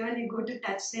 almost real. You go to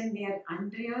touch them, they are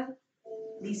unreal.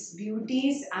 These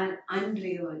beauties are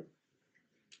unreal.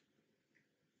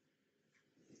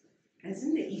 As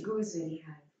in, the ego is very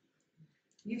high.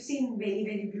 You've seen very,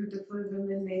 very beautiful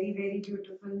women, very, very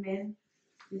beautiful men.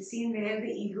 You've seen where the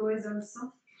ego is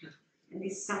also. And they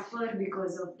suffer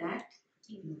because of that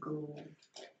ego.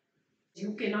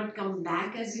 You cannot come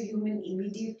back as a human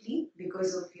immediately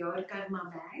because of your karma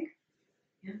bag.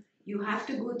 Yeah? You have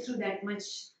to go through that much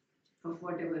of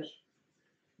whatever,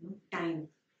 time.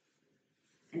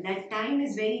 And that time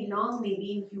is very long,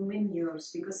 maybe in human years,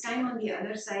 because time on the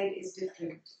other side is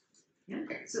different. Yeah?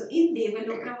 So in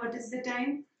Devaloka, what is the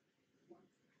time?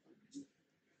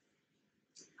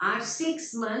 Our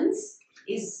 6 months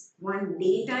is one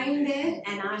day time there,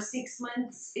 and our 6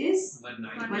 months is One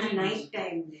night. one night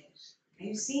time there. Are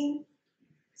you seeing?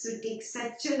 So it takes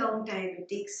such a long time. It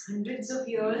takes hundreds of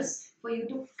years for you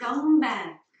to come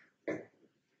back.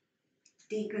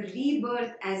 Take a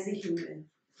rebirth as a human.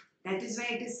 That is why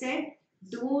it is said,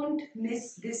 don't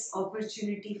miss this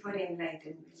opportunity for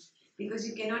enlightenment. Because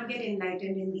you cannot get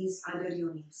enlightened in these other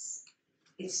yonis.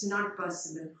 It's not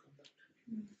possible.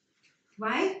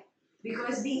 Why?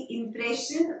 Because the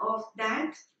impression of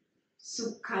that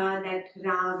sukha, that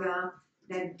raga,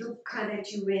 that dukkha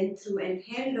that you went through and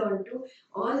held on to,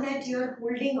 all that you're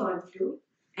holding on to,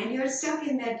 and you're stuck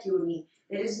in that yoni.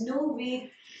 There is no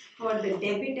way for the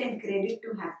debit and credit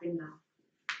to happen now.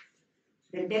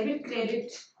 The debit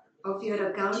credit of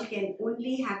your account can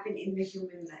only happen in the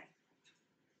human life.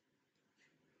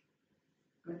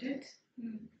 Got it?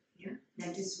 Yeah.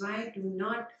 That is why do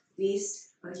not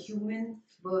waste a human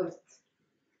birth.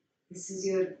 This is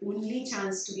your only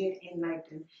chance to get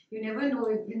enlightened. You never know,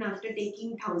 even after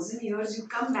taking 1,000 years, you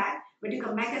come back, but you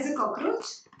come back as a cockroach.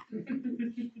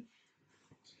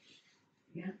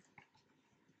 Yeah.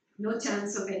 No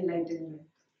chance of enlightenment.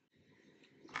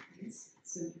 Yes.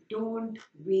 So don't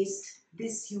waste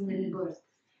this human birth.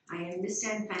 I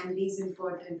understand family is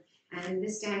important. I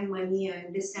understand money. I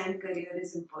understand career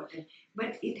is important.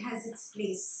 But it has its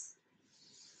place.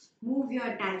 Move your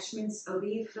attachments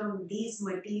away from these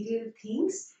material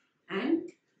things and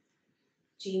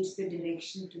change the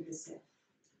direction to the self.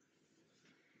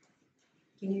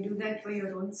 Can you do that for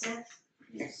your own self?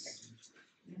 Yes.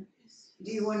 Yeah.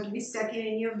 Do you want to be stuck in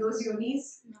any of those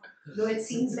yonis? No. Though it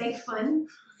seems like fun.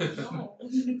 No.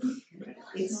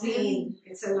 It's pain.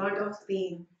 It's a lot of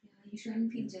pain. You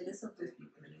shouldn't feel jealous of those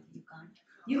people. You can't.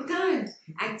 You can't.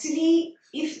 Actually,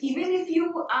 even if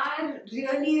you are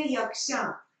really a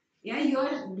yaksha, yeah, you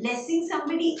are blessing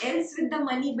somebody else with the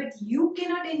money, but you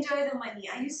cannot enjoy the money.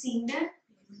 Are you seeing that?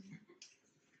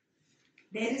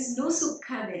 There is no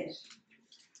sukha there.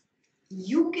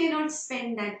 You cannot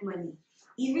spend that money.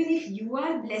 Even if you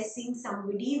are blessing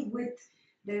somebody with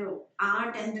the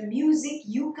art and the music,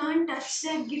 you can't touch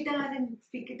that guitar and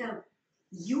pick it up.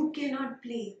 You cannot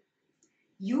play.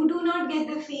 You do not get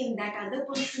the fame, that other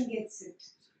person gets it.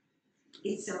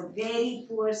 It's a very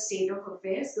poor state of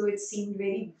affairs, though it seemed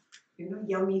very,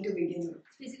 yummy to begin with.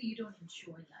 Basically, you don't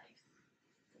enjoy life.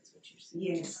 That's what you're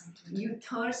saying. Yes, you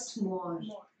thirst more.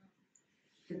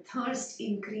 The thirst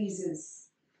increases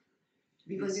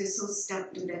because you're so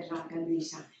stuck to that raga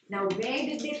dvesha. Now, where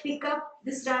did they pick up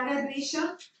this raga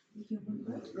dvesha?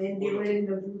 When they were in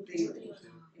the bhuta,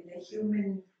 in the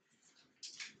human.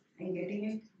 Are you getting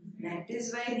it? That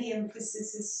is why the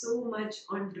emphasis is so much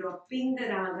on dropping the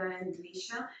raga and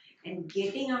dvesha and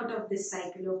getting out of this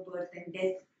cycle of birth and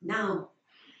death now.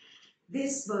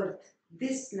 This birth,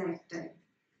 this lifetime.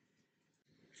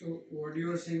 So what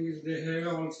you are saying is they have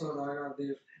also raga,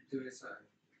 dvesha.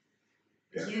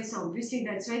 Yes, obviously,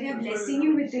 that's why they are blessing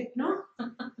you with it, no?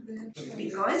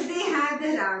 Because they have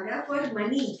the raga for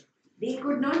money. They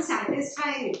could not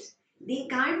satisfy it. They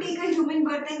can't take a human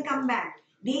birth and come back.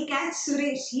 They catch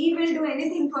Suresh. He will do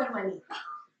anything for money.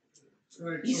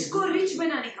 Right. इसको rich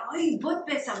बनाने का, ओए बहुत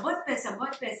पैसा, बहुत पैसा,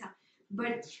 बहुत पैसा.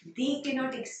 But they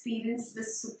cannot experience the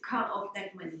sukha of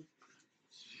that money.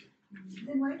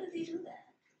 Then why do they do that?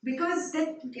 Because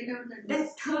that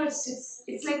thirst,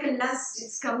 it's like a lust.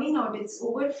 It's coming out. It's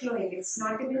overflowing. It's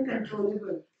not even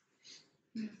controllable.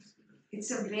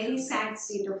 It's a very sad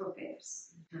state of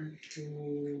affairs.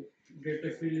 To get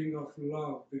a feeling of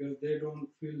love because they don't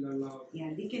feel the love. Yeah,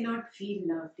 they cannot feel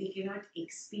love. They cannot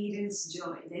experience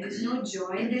joy. There is no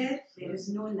joy there. There is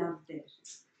no love there.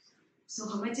 So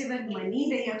how much ever money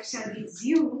the yaksha gives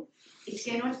you, it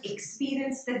cannot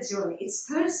experience the joy. It's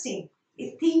thirsting.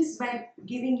 It thinks by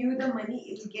giving you the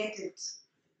money, it will get it.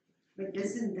 But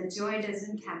the joy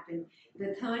doesn't happen.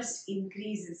 The thirst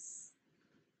increases.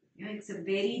 Yeah, it's a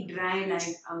very dry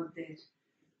life out there.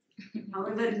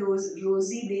 However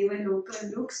rosy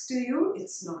Devaloka looks to you,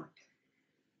 it's not.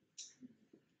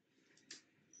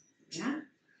 Yeah?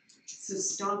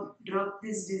 So drop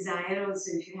this desire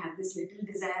also. If you have this little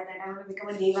desire that I want to become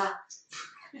a Deva.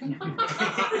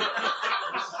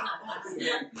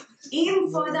 Aim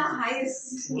for the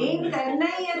highest. Aim karna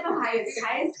hi hai to highest.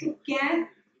 Highest kya hai?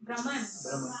 Brahman.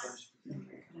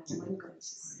 Brahman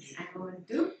consciousness. I want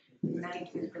to unite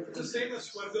with the It's the same as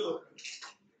Swargaloka.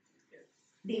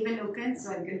 Devaloka and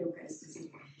Swargaloka is the same.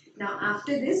 Now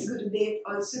after this, Gurudev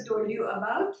also told you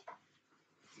about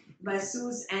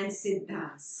Vasus and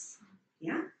Siddhas.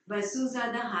 Yeah? Vasus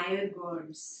are the higher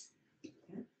gods.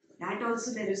 Yeah? That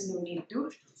also there is no need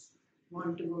to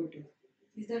want to go to.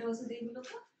 Is that also Devaloka?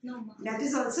 No, ma. That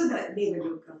is also the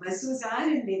Devaloka. Vasus are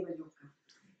in Devaloka.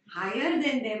 Higher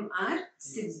than them are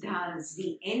Siddhas,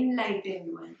 the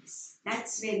enlightened ones.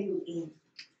 That's where you aim.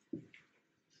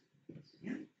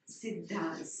 Yeah?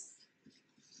 Siddhas.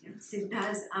 Yeah?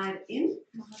 Siddhas are in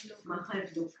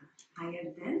Maharloka.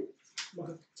 Higher than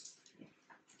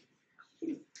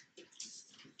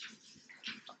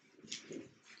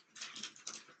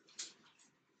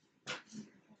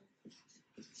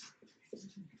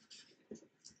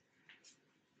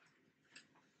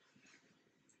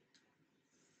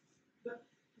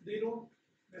They don't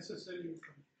necessarily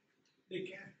come. They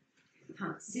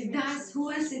can. Siddhas, who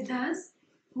are Siddhas?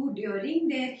 Who during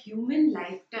their human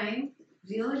lifetime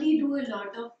really do a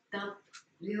lot of tap,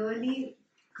 really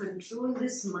control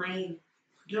this mind,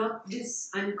 drop this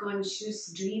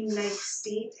unconscious dream-like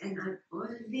state and are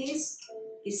always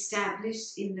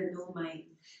established in the no mind.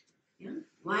 Yeah?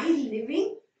 While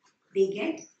living, they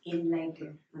get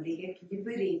enlightened or they get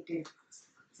liberated.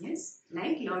 Yes,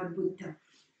 like Lord Buddha.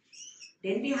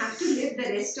 Then they have to live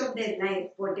the rest of their life,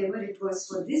 whatever it was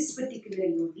for this particular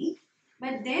yogi.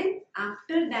 But then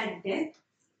after that death,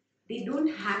 they don't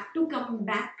have to come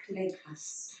back like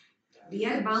us. We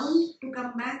are bound to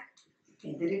come back.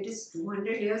 Whether it is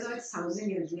 200 years or 1,000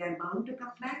 years, we are bound to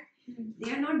come back.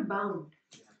 They are not bound.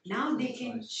 Now they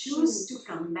can choose to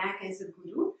come back as a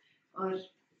guru or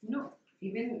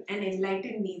even an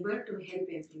enlightened neighbor to help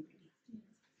everybody.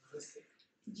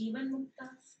 Jivan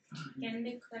Muktas. Can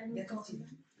they call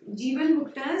them? Jivan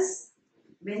Muktas,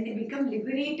 when they become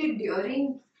liberated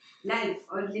during life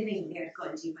or living, they are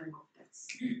called Jivan Muktas.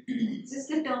 It's just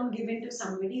the term given to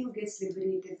somebody who gets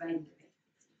liberated by living.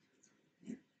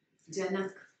 Yeah?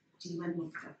 Janak, Jivan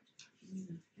Mukta.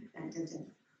 That's a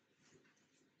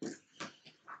Janak.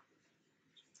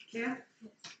 Clear?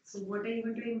 So what are you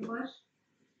going to aim for?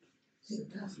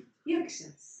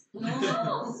 Yakshas. No.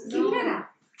 Kinnara.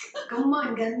 Come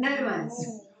on, Gandharvas.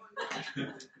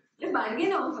 The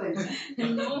bargain offer.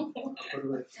 No.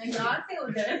 यहाँ से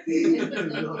उधर.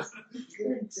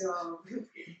 Good job.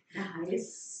 The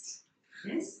highest.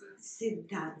 Yes,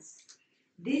 Siddhas.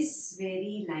 This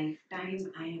very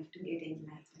lifetime I have to get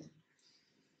enlightened.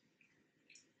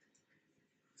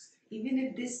 Even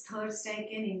if this thirst I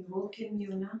can invoke in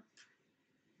you, na,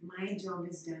 my job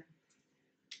is done.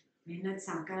 Mehnat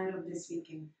sakar of this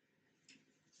weekend.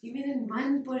 Even in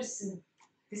one person,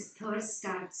 this thirst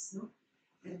starts, no?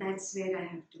 And that's where I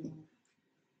have to move.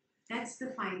 That's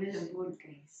the final abode,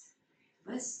 guys.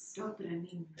 But stop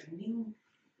running. Running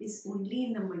is only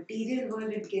in the material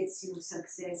world it gets you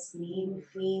success, name,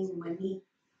 fame, money.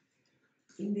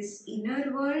 In this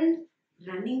inner world,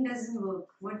 Running doesn't work.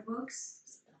 What works?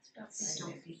 Stop.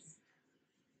 Stopping.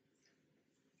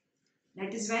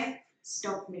 That is why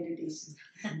stop meditation.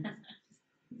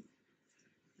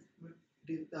 But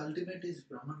the ultimate is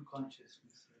Brahman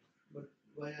consciousness. Right? But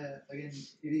why, again,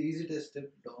 is it a step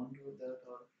down to that?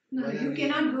 Or No, why are you we-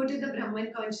 cannot go to the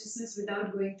Brahman consciousness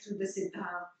without going through the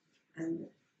Siddha and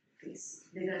this.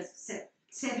 There are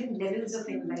 7 levels of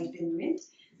enlightenment.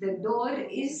 The door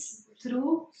is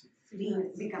through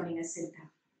becoming a Siddha.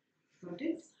 Got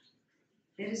it?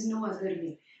 There is no other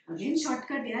way. Again,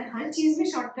 shortcut यार हर चीज में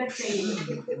shortcut चाहिए.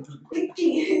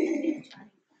 Quickly.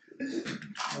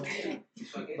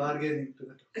 bargaining to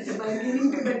the top. अच्छा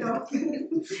bargaining to the top.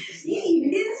 ये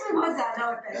Indians में बहुत ज़्यादा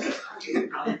होता है.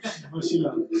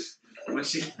 Vashila.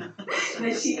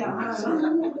 Vashila. हाँ.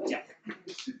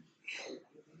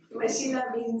 Vashila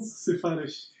means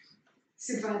Sifarish.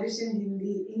 सिफारिश in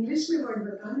Hindi. English में word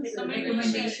बताओ.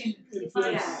 Recommendation.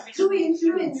 Yeah. Through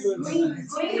influence.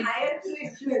 Going higher through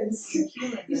influence.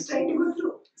 He's trying to go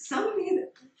through some way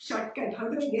shortcut. How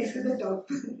do I get to the top?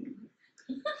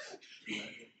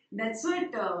 That's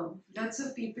what lots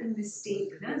of people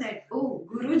mistake. No? That, oh,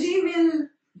 Guruji will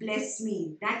bless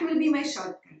me. That will be my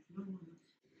shortcut. No.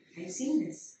 I've seen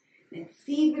this. That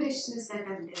feverishness that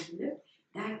I've developed,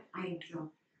 that I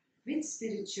drop. With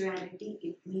spirituality,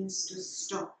 it means to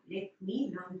stop. Let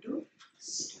me learn to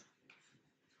stop.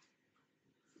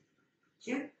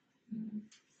 Clear?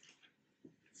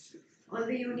 All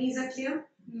the yonis are clear?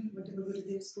 Whatever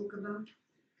Gurudev spoke about.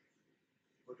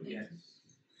 Yes.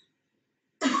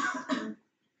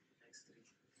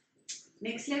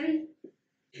 Next level.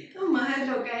 Oh,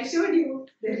 Mahaloka, I showed you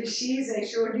the rishis, I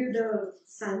showed you the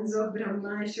sons of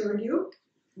Brahma, I showed you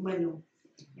Manu.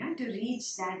 Yeah, to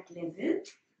reach that level,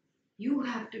 you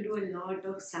have to do a lot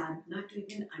of sadhana to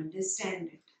even understand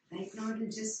it. Right now, it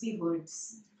will just be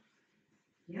words.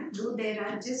 Yeah, though there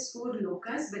are just 4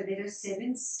 lokas, but there are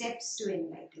 7 steps to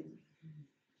enlightenment.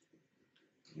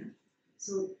 Yeah.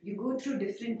 So you go through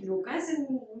different lokas,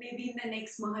 and maybe in the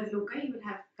next Mahaloka you will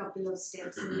have a couple of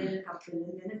steps, and then a couple,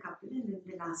 and then a couple, and then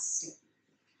the last step.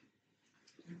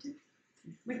 Okay?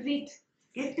 But wait,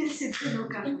 get till Siddha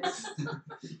Loka first.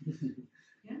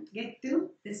 Yeah? Get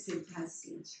to the Siddha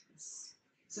stage first.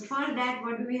 So for that,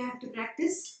 what do we have to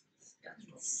practice?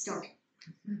 Stop.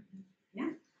 Yeah?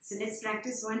 So let's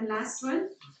practice one last one.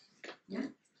 Yeah?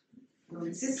 Oh,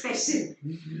 this is special.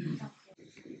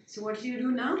 So what do you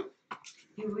do now?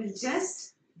 You will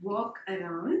just walk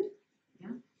around.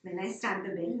 Yeah? When I start the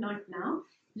bell, not now.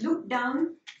 Look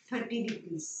down 30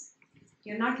 degrees.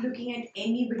 You're not looking at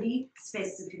anybody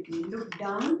specifically. Look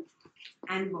down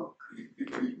and walk.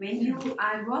 When you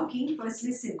are walking, first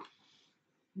listen.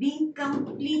 Being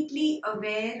completely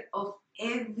aware of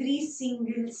every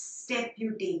single step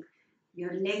you take.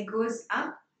 Your leg goes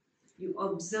up. You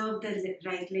observe the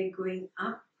right leg going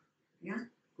up. Yeah?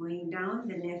 Going down.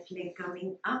 The left leg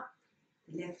coming up.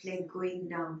 The left leg going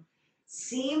down.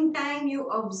 Same time you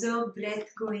observe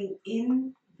breath going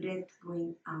in, breath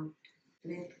going out.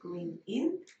 Breath going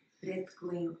in, breath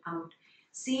going out.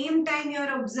 Same time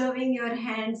you're observing your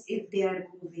hands if they are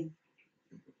moving.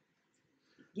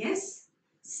 Yes?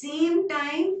 Same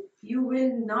time you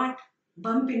will not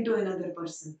bump into another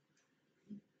person.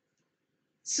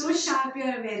 So sharp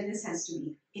your awareness has to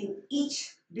be in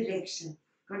each direction.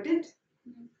 Got it?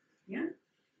 Yeah?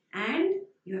 And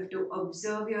you have to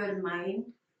observe your mind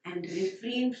and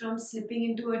refrain from slipping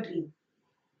into a dream.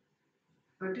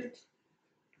 Got it?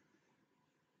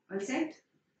 All set?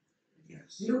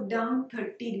 Yes. Look down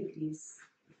 30 degrees.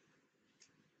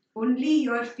 Only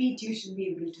your feet you should be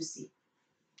able to see.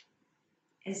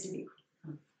 ऐसे देखो.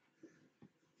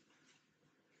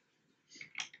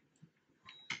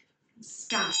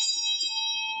 Start.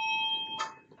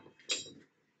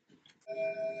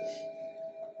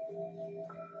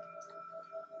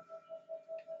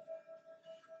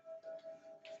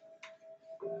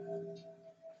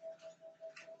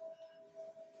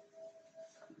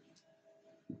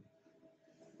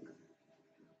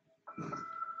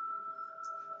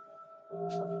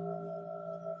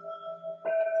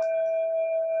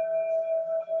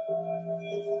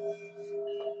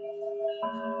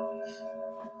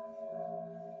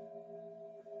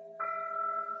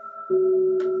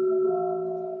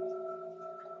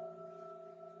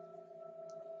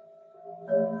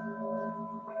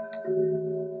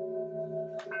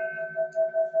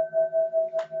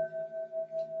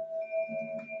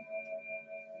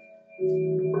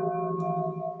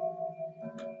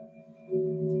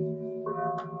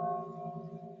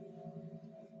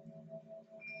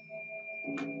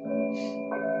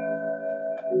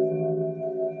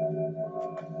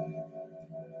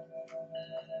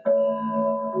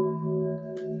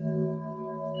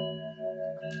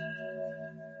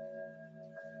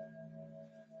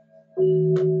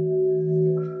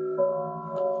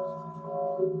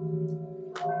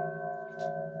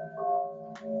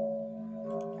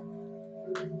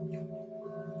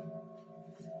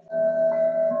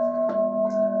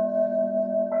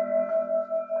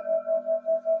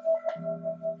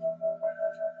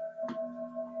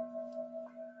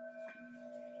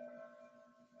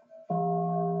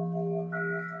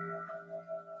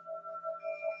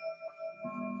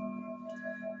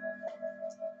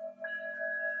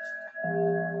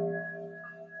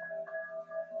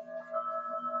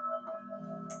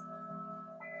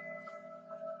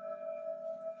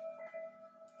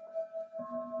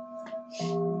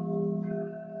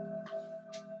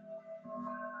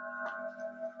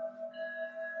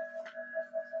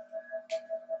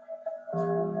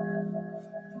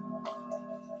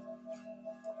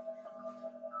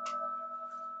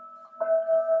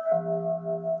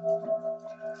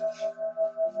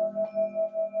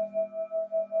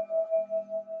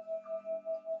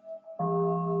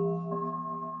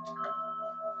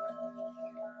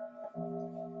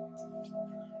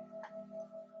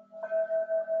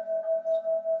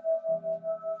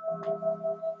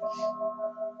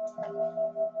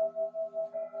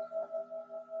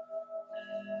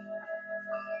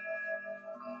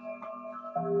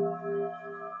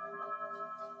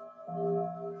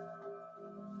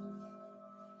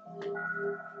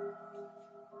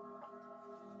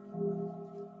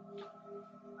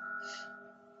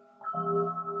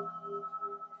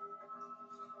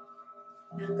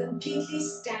 Now completely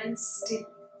stand still.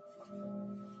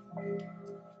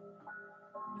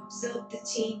 Observe the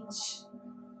change.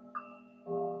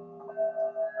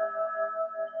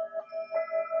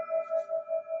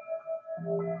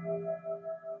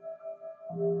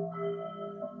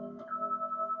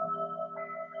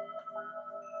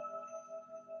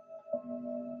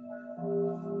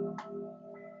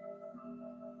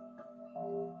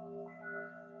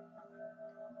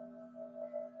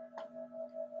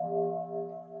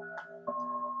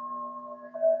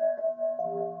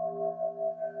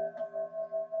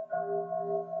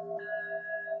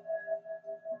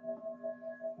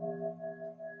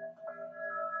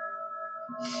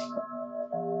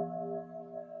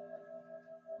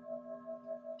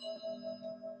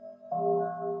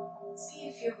 See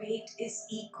if your weight is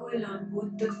equal on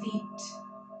both the feet.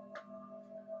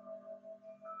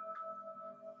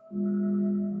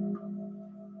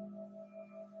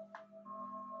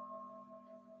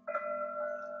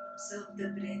 Observe the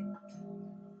breath.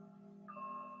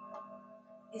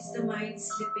 Is the mind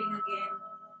slipping again?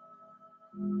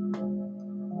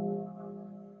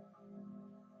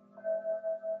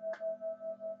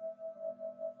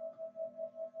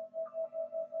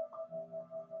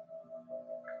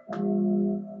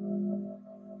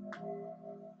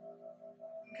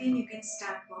 Again, you can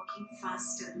start walking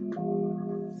faster.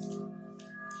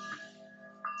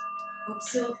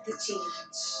 Observe the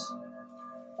change.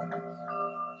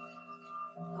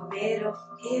 Aware of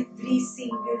every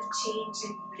single change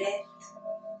in breath,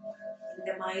 in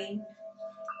the mind,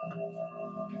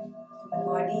 in the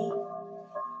body.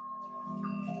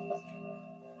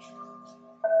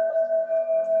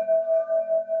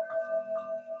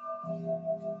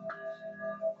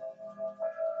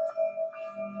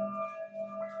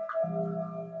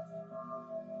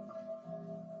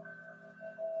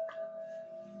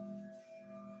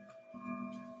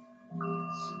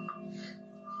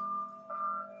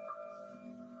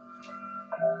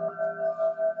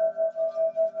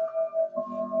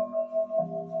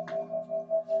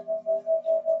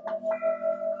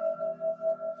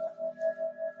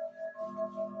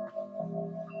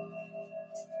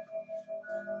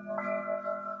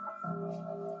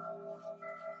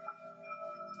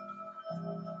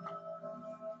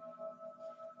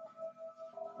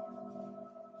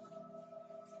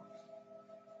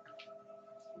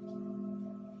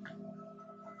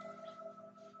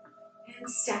 And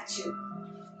statue.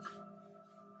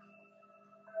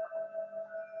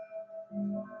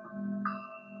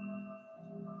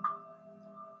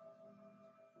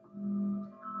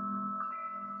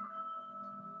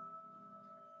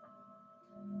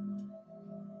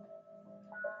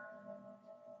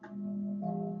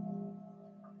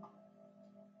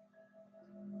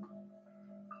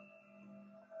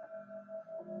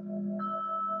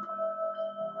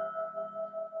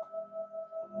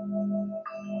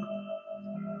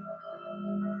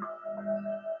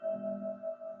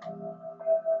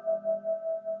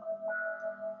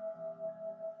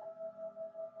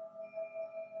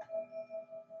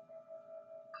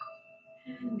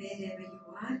 And wherever you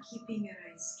are, keeping your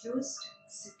eyes closed,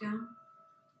 sit down.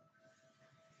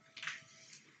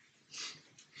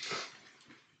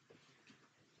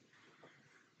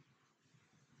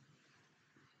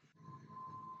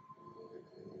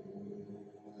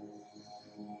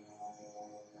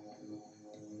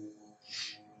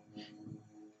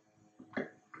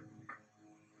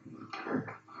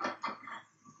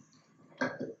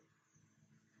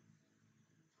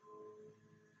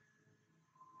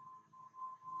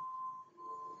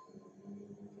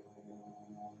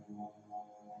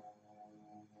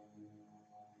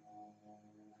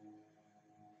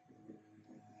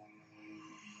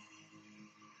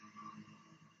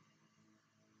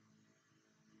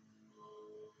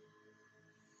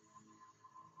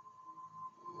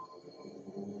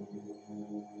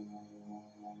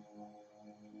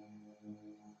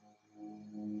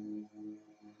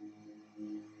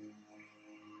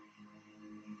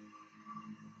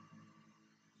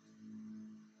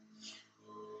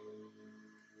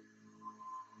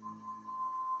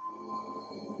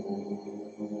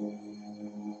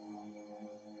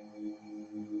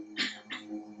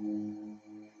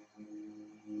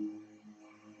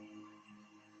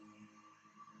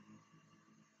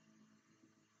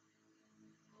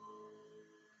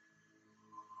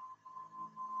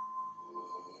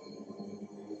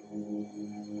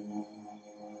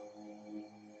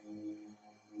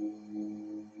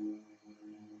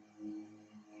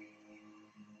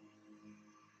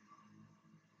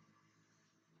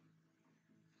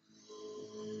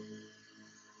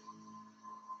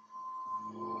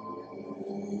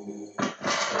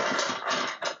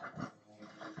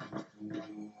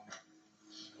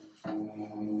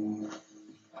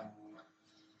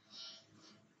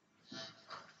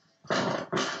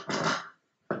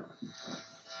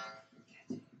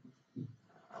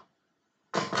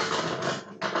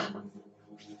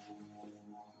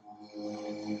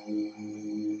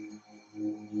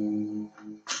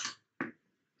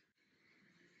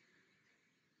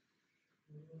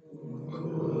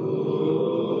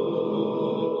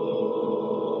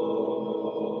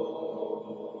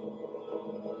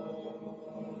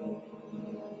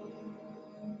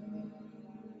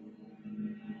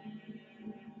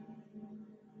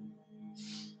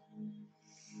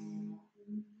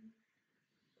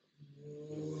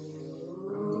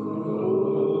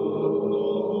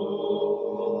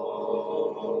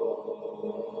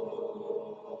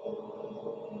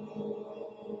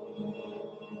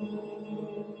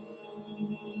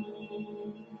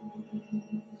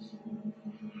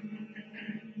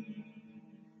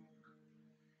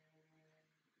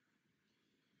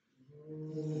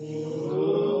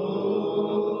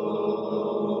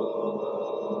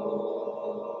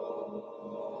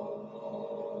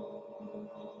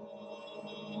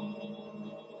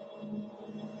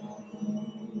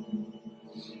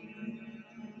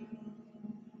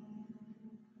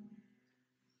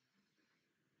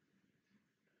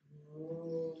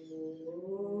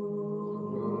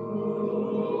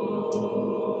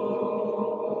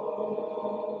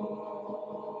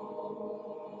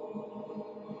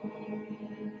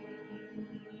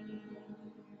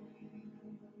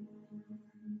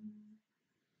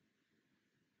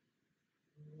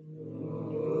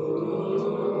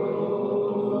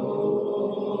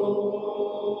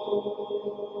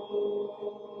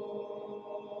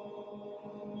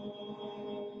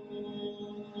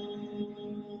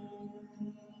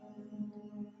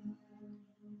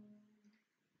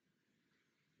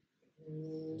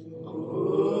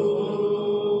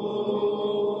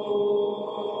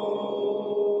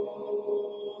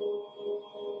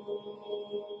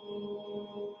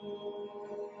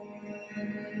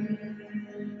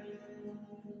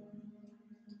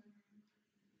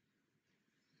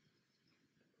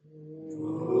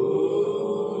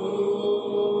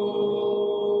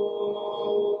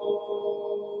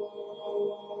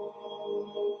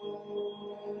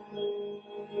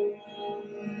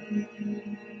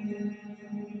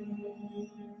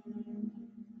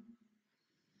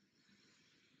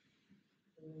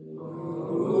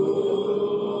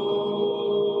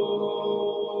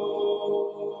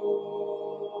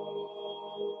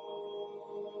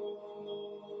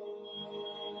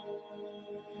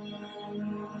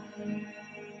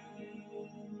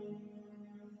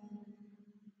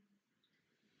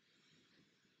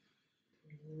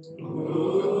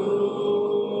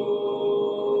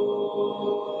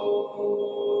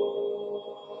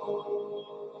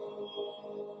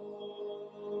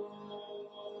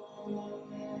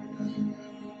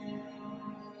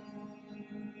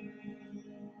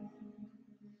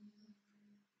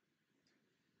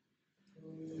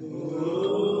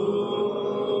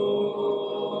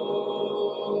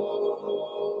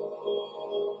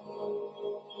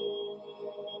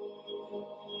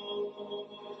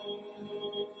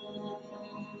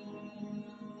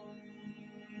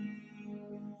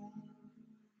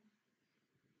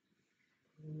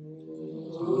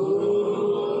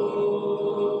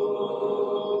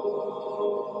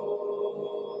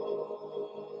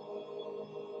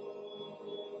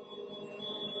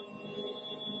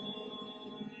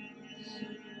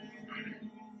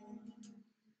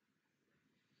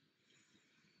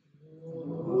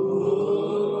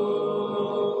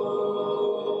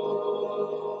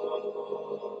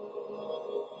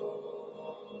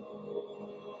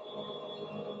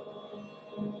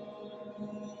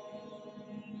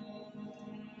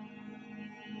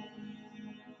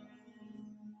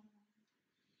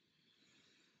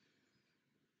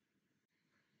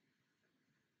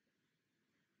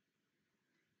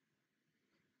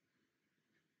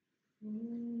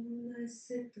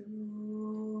 Asatu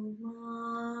ma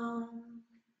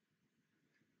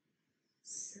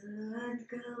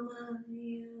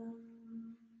sadgamaya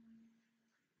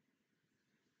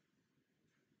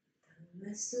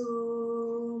tamaso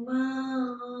ma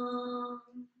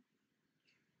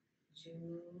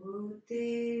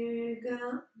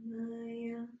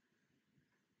jyotirgamaya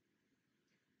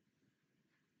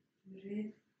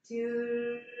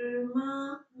mrityurma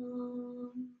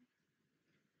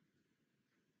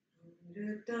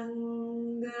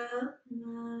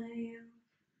amritangamaya.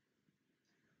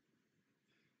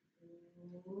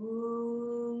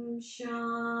 Om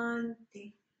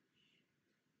Shanti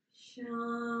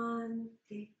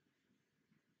Shanti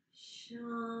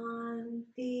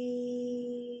Shanti.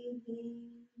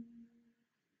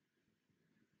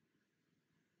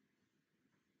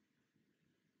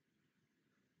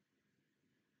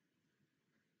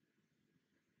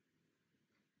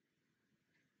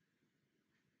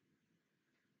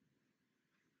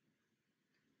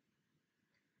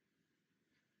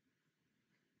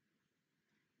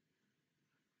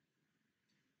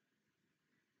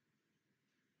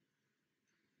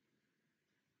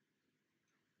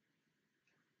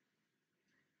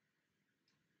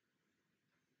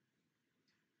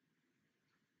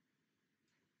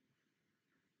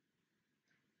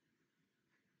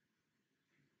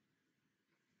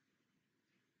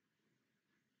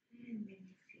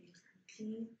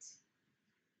 complete.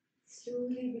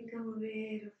 Slowly become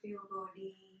aware of your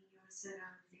body, your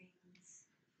surroundings.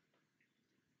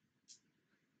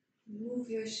 Move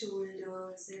your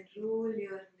shoulders and roll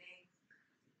your neck.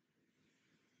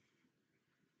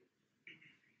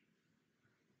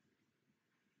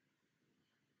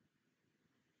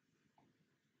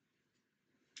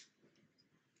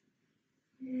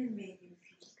 And when you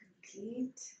feel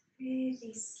complete,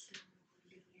 very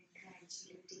slowly and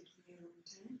gradually taking your own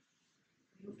time,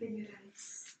 open your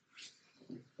eyes.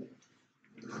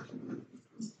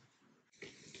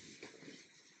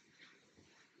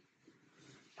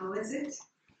 How was it?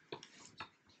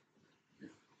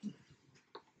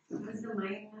 How's the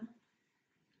mind now?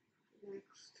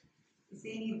 Is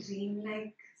there any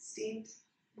dream-like state?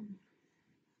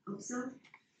 Observe.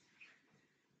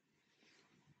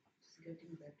 It's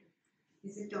getting better.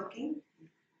 Is it talking?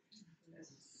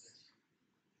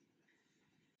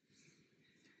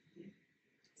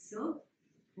 So,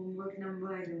 homework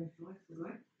number, I don't know, I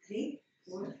forgot. 3,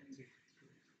 4.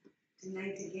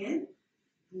 Tonight again,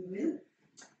 we will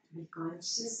be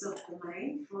conscious of the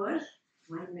mind for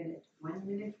 1 minute. 1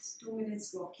 minute, 2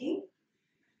 minutes walking.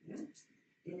 Yeah.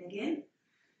 Then again,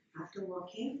 after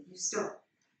walking, you stop.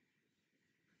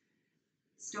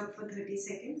 Stop for 30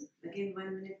 seconds. Again,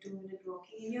 1 minute, 2 minute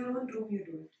walking. In your own room, you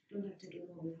do it. Don't have to do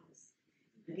the whole house.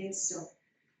 Again, stop.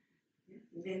 Yeah.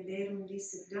 And then there only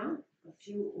sit down. A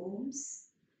few ohms.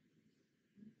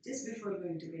 Just before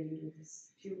going to bed, you do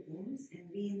this. Few ohms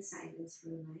and be in silence for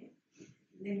a while.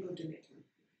 And then go to bed.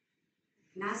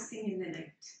 Last thing in the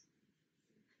night.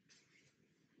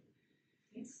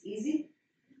 It's easy.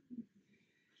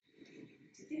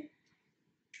 Okay?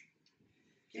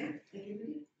 Yeah, everybody.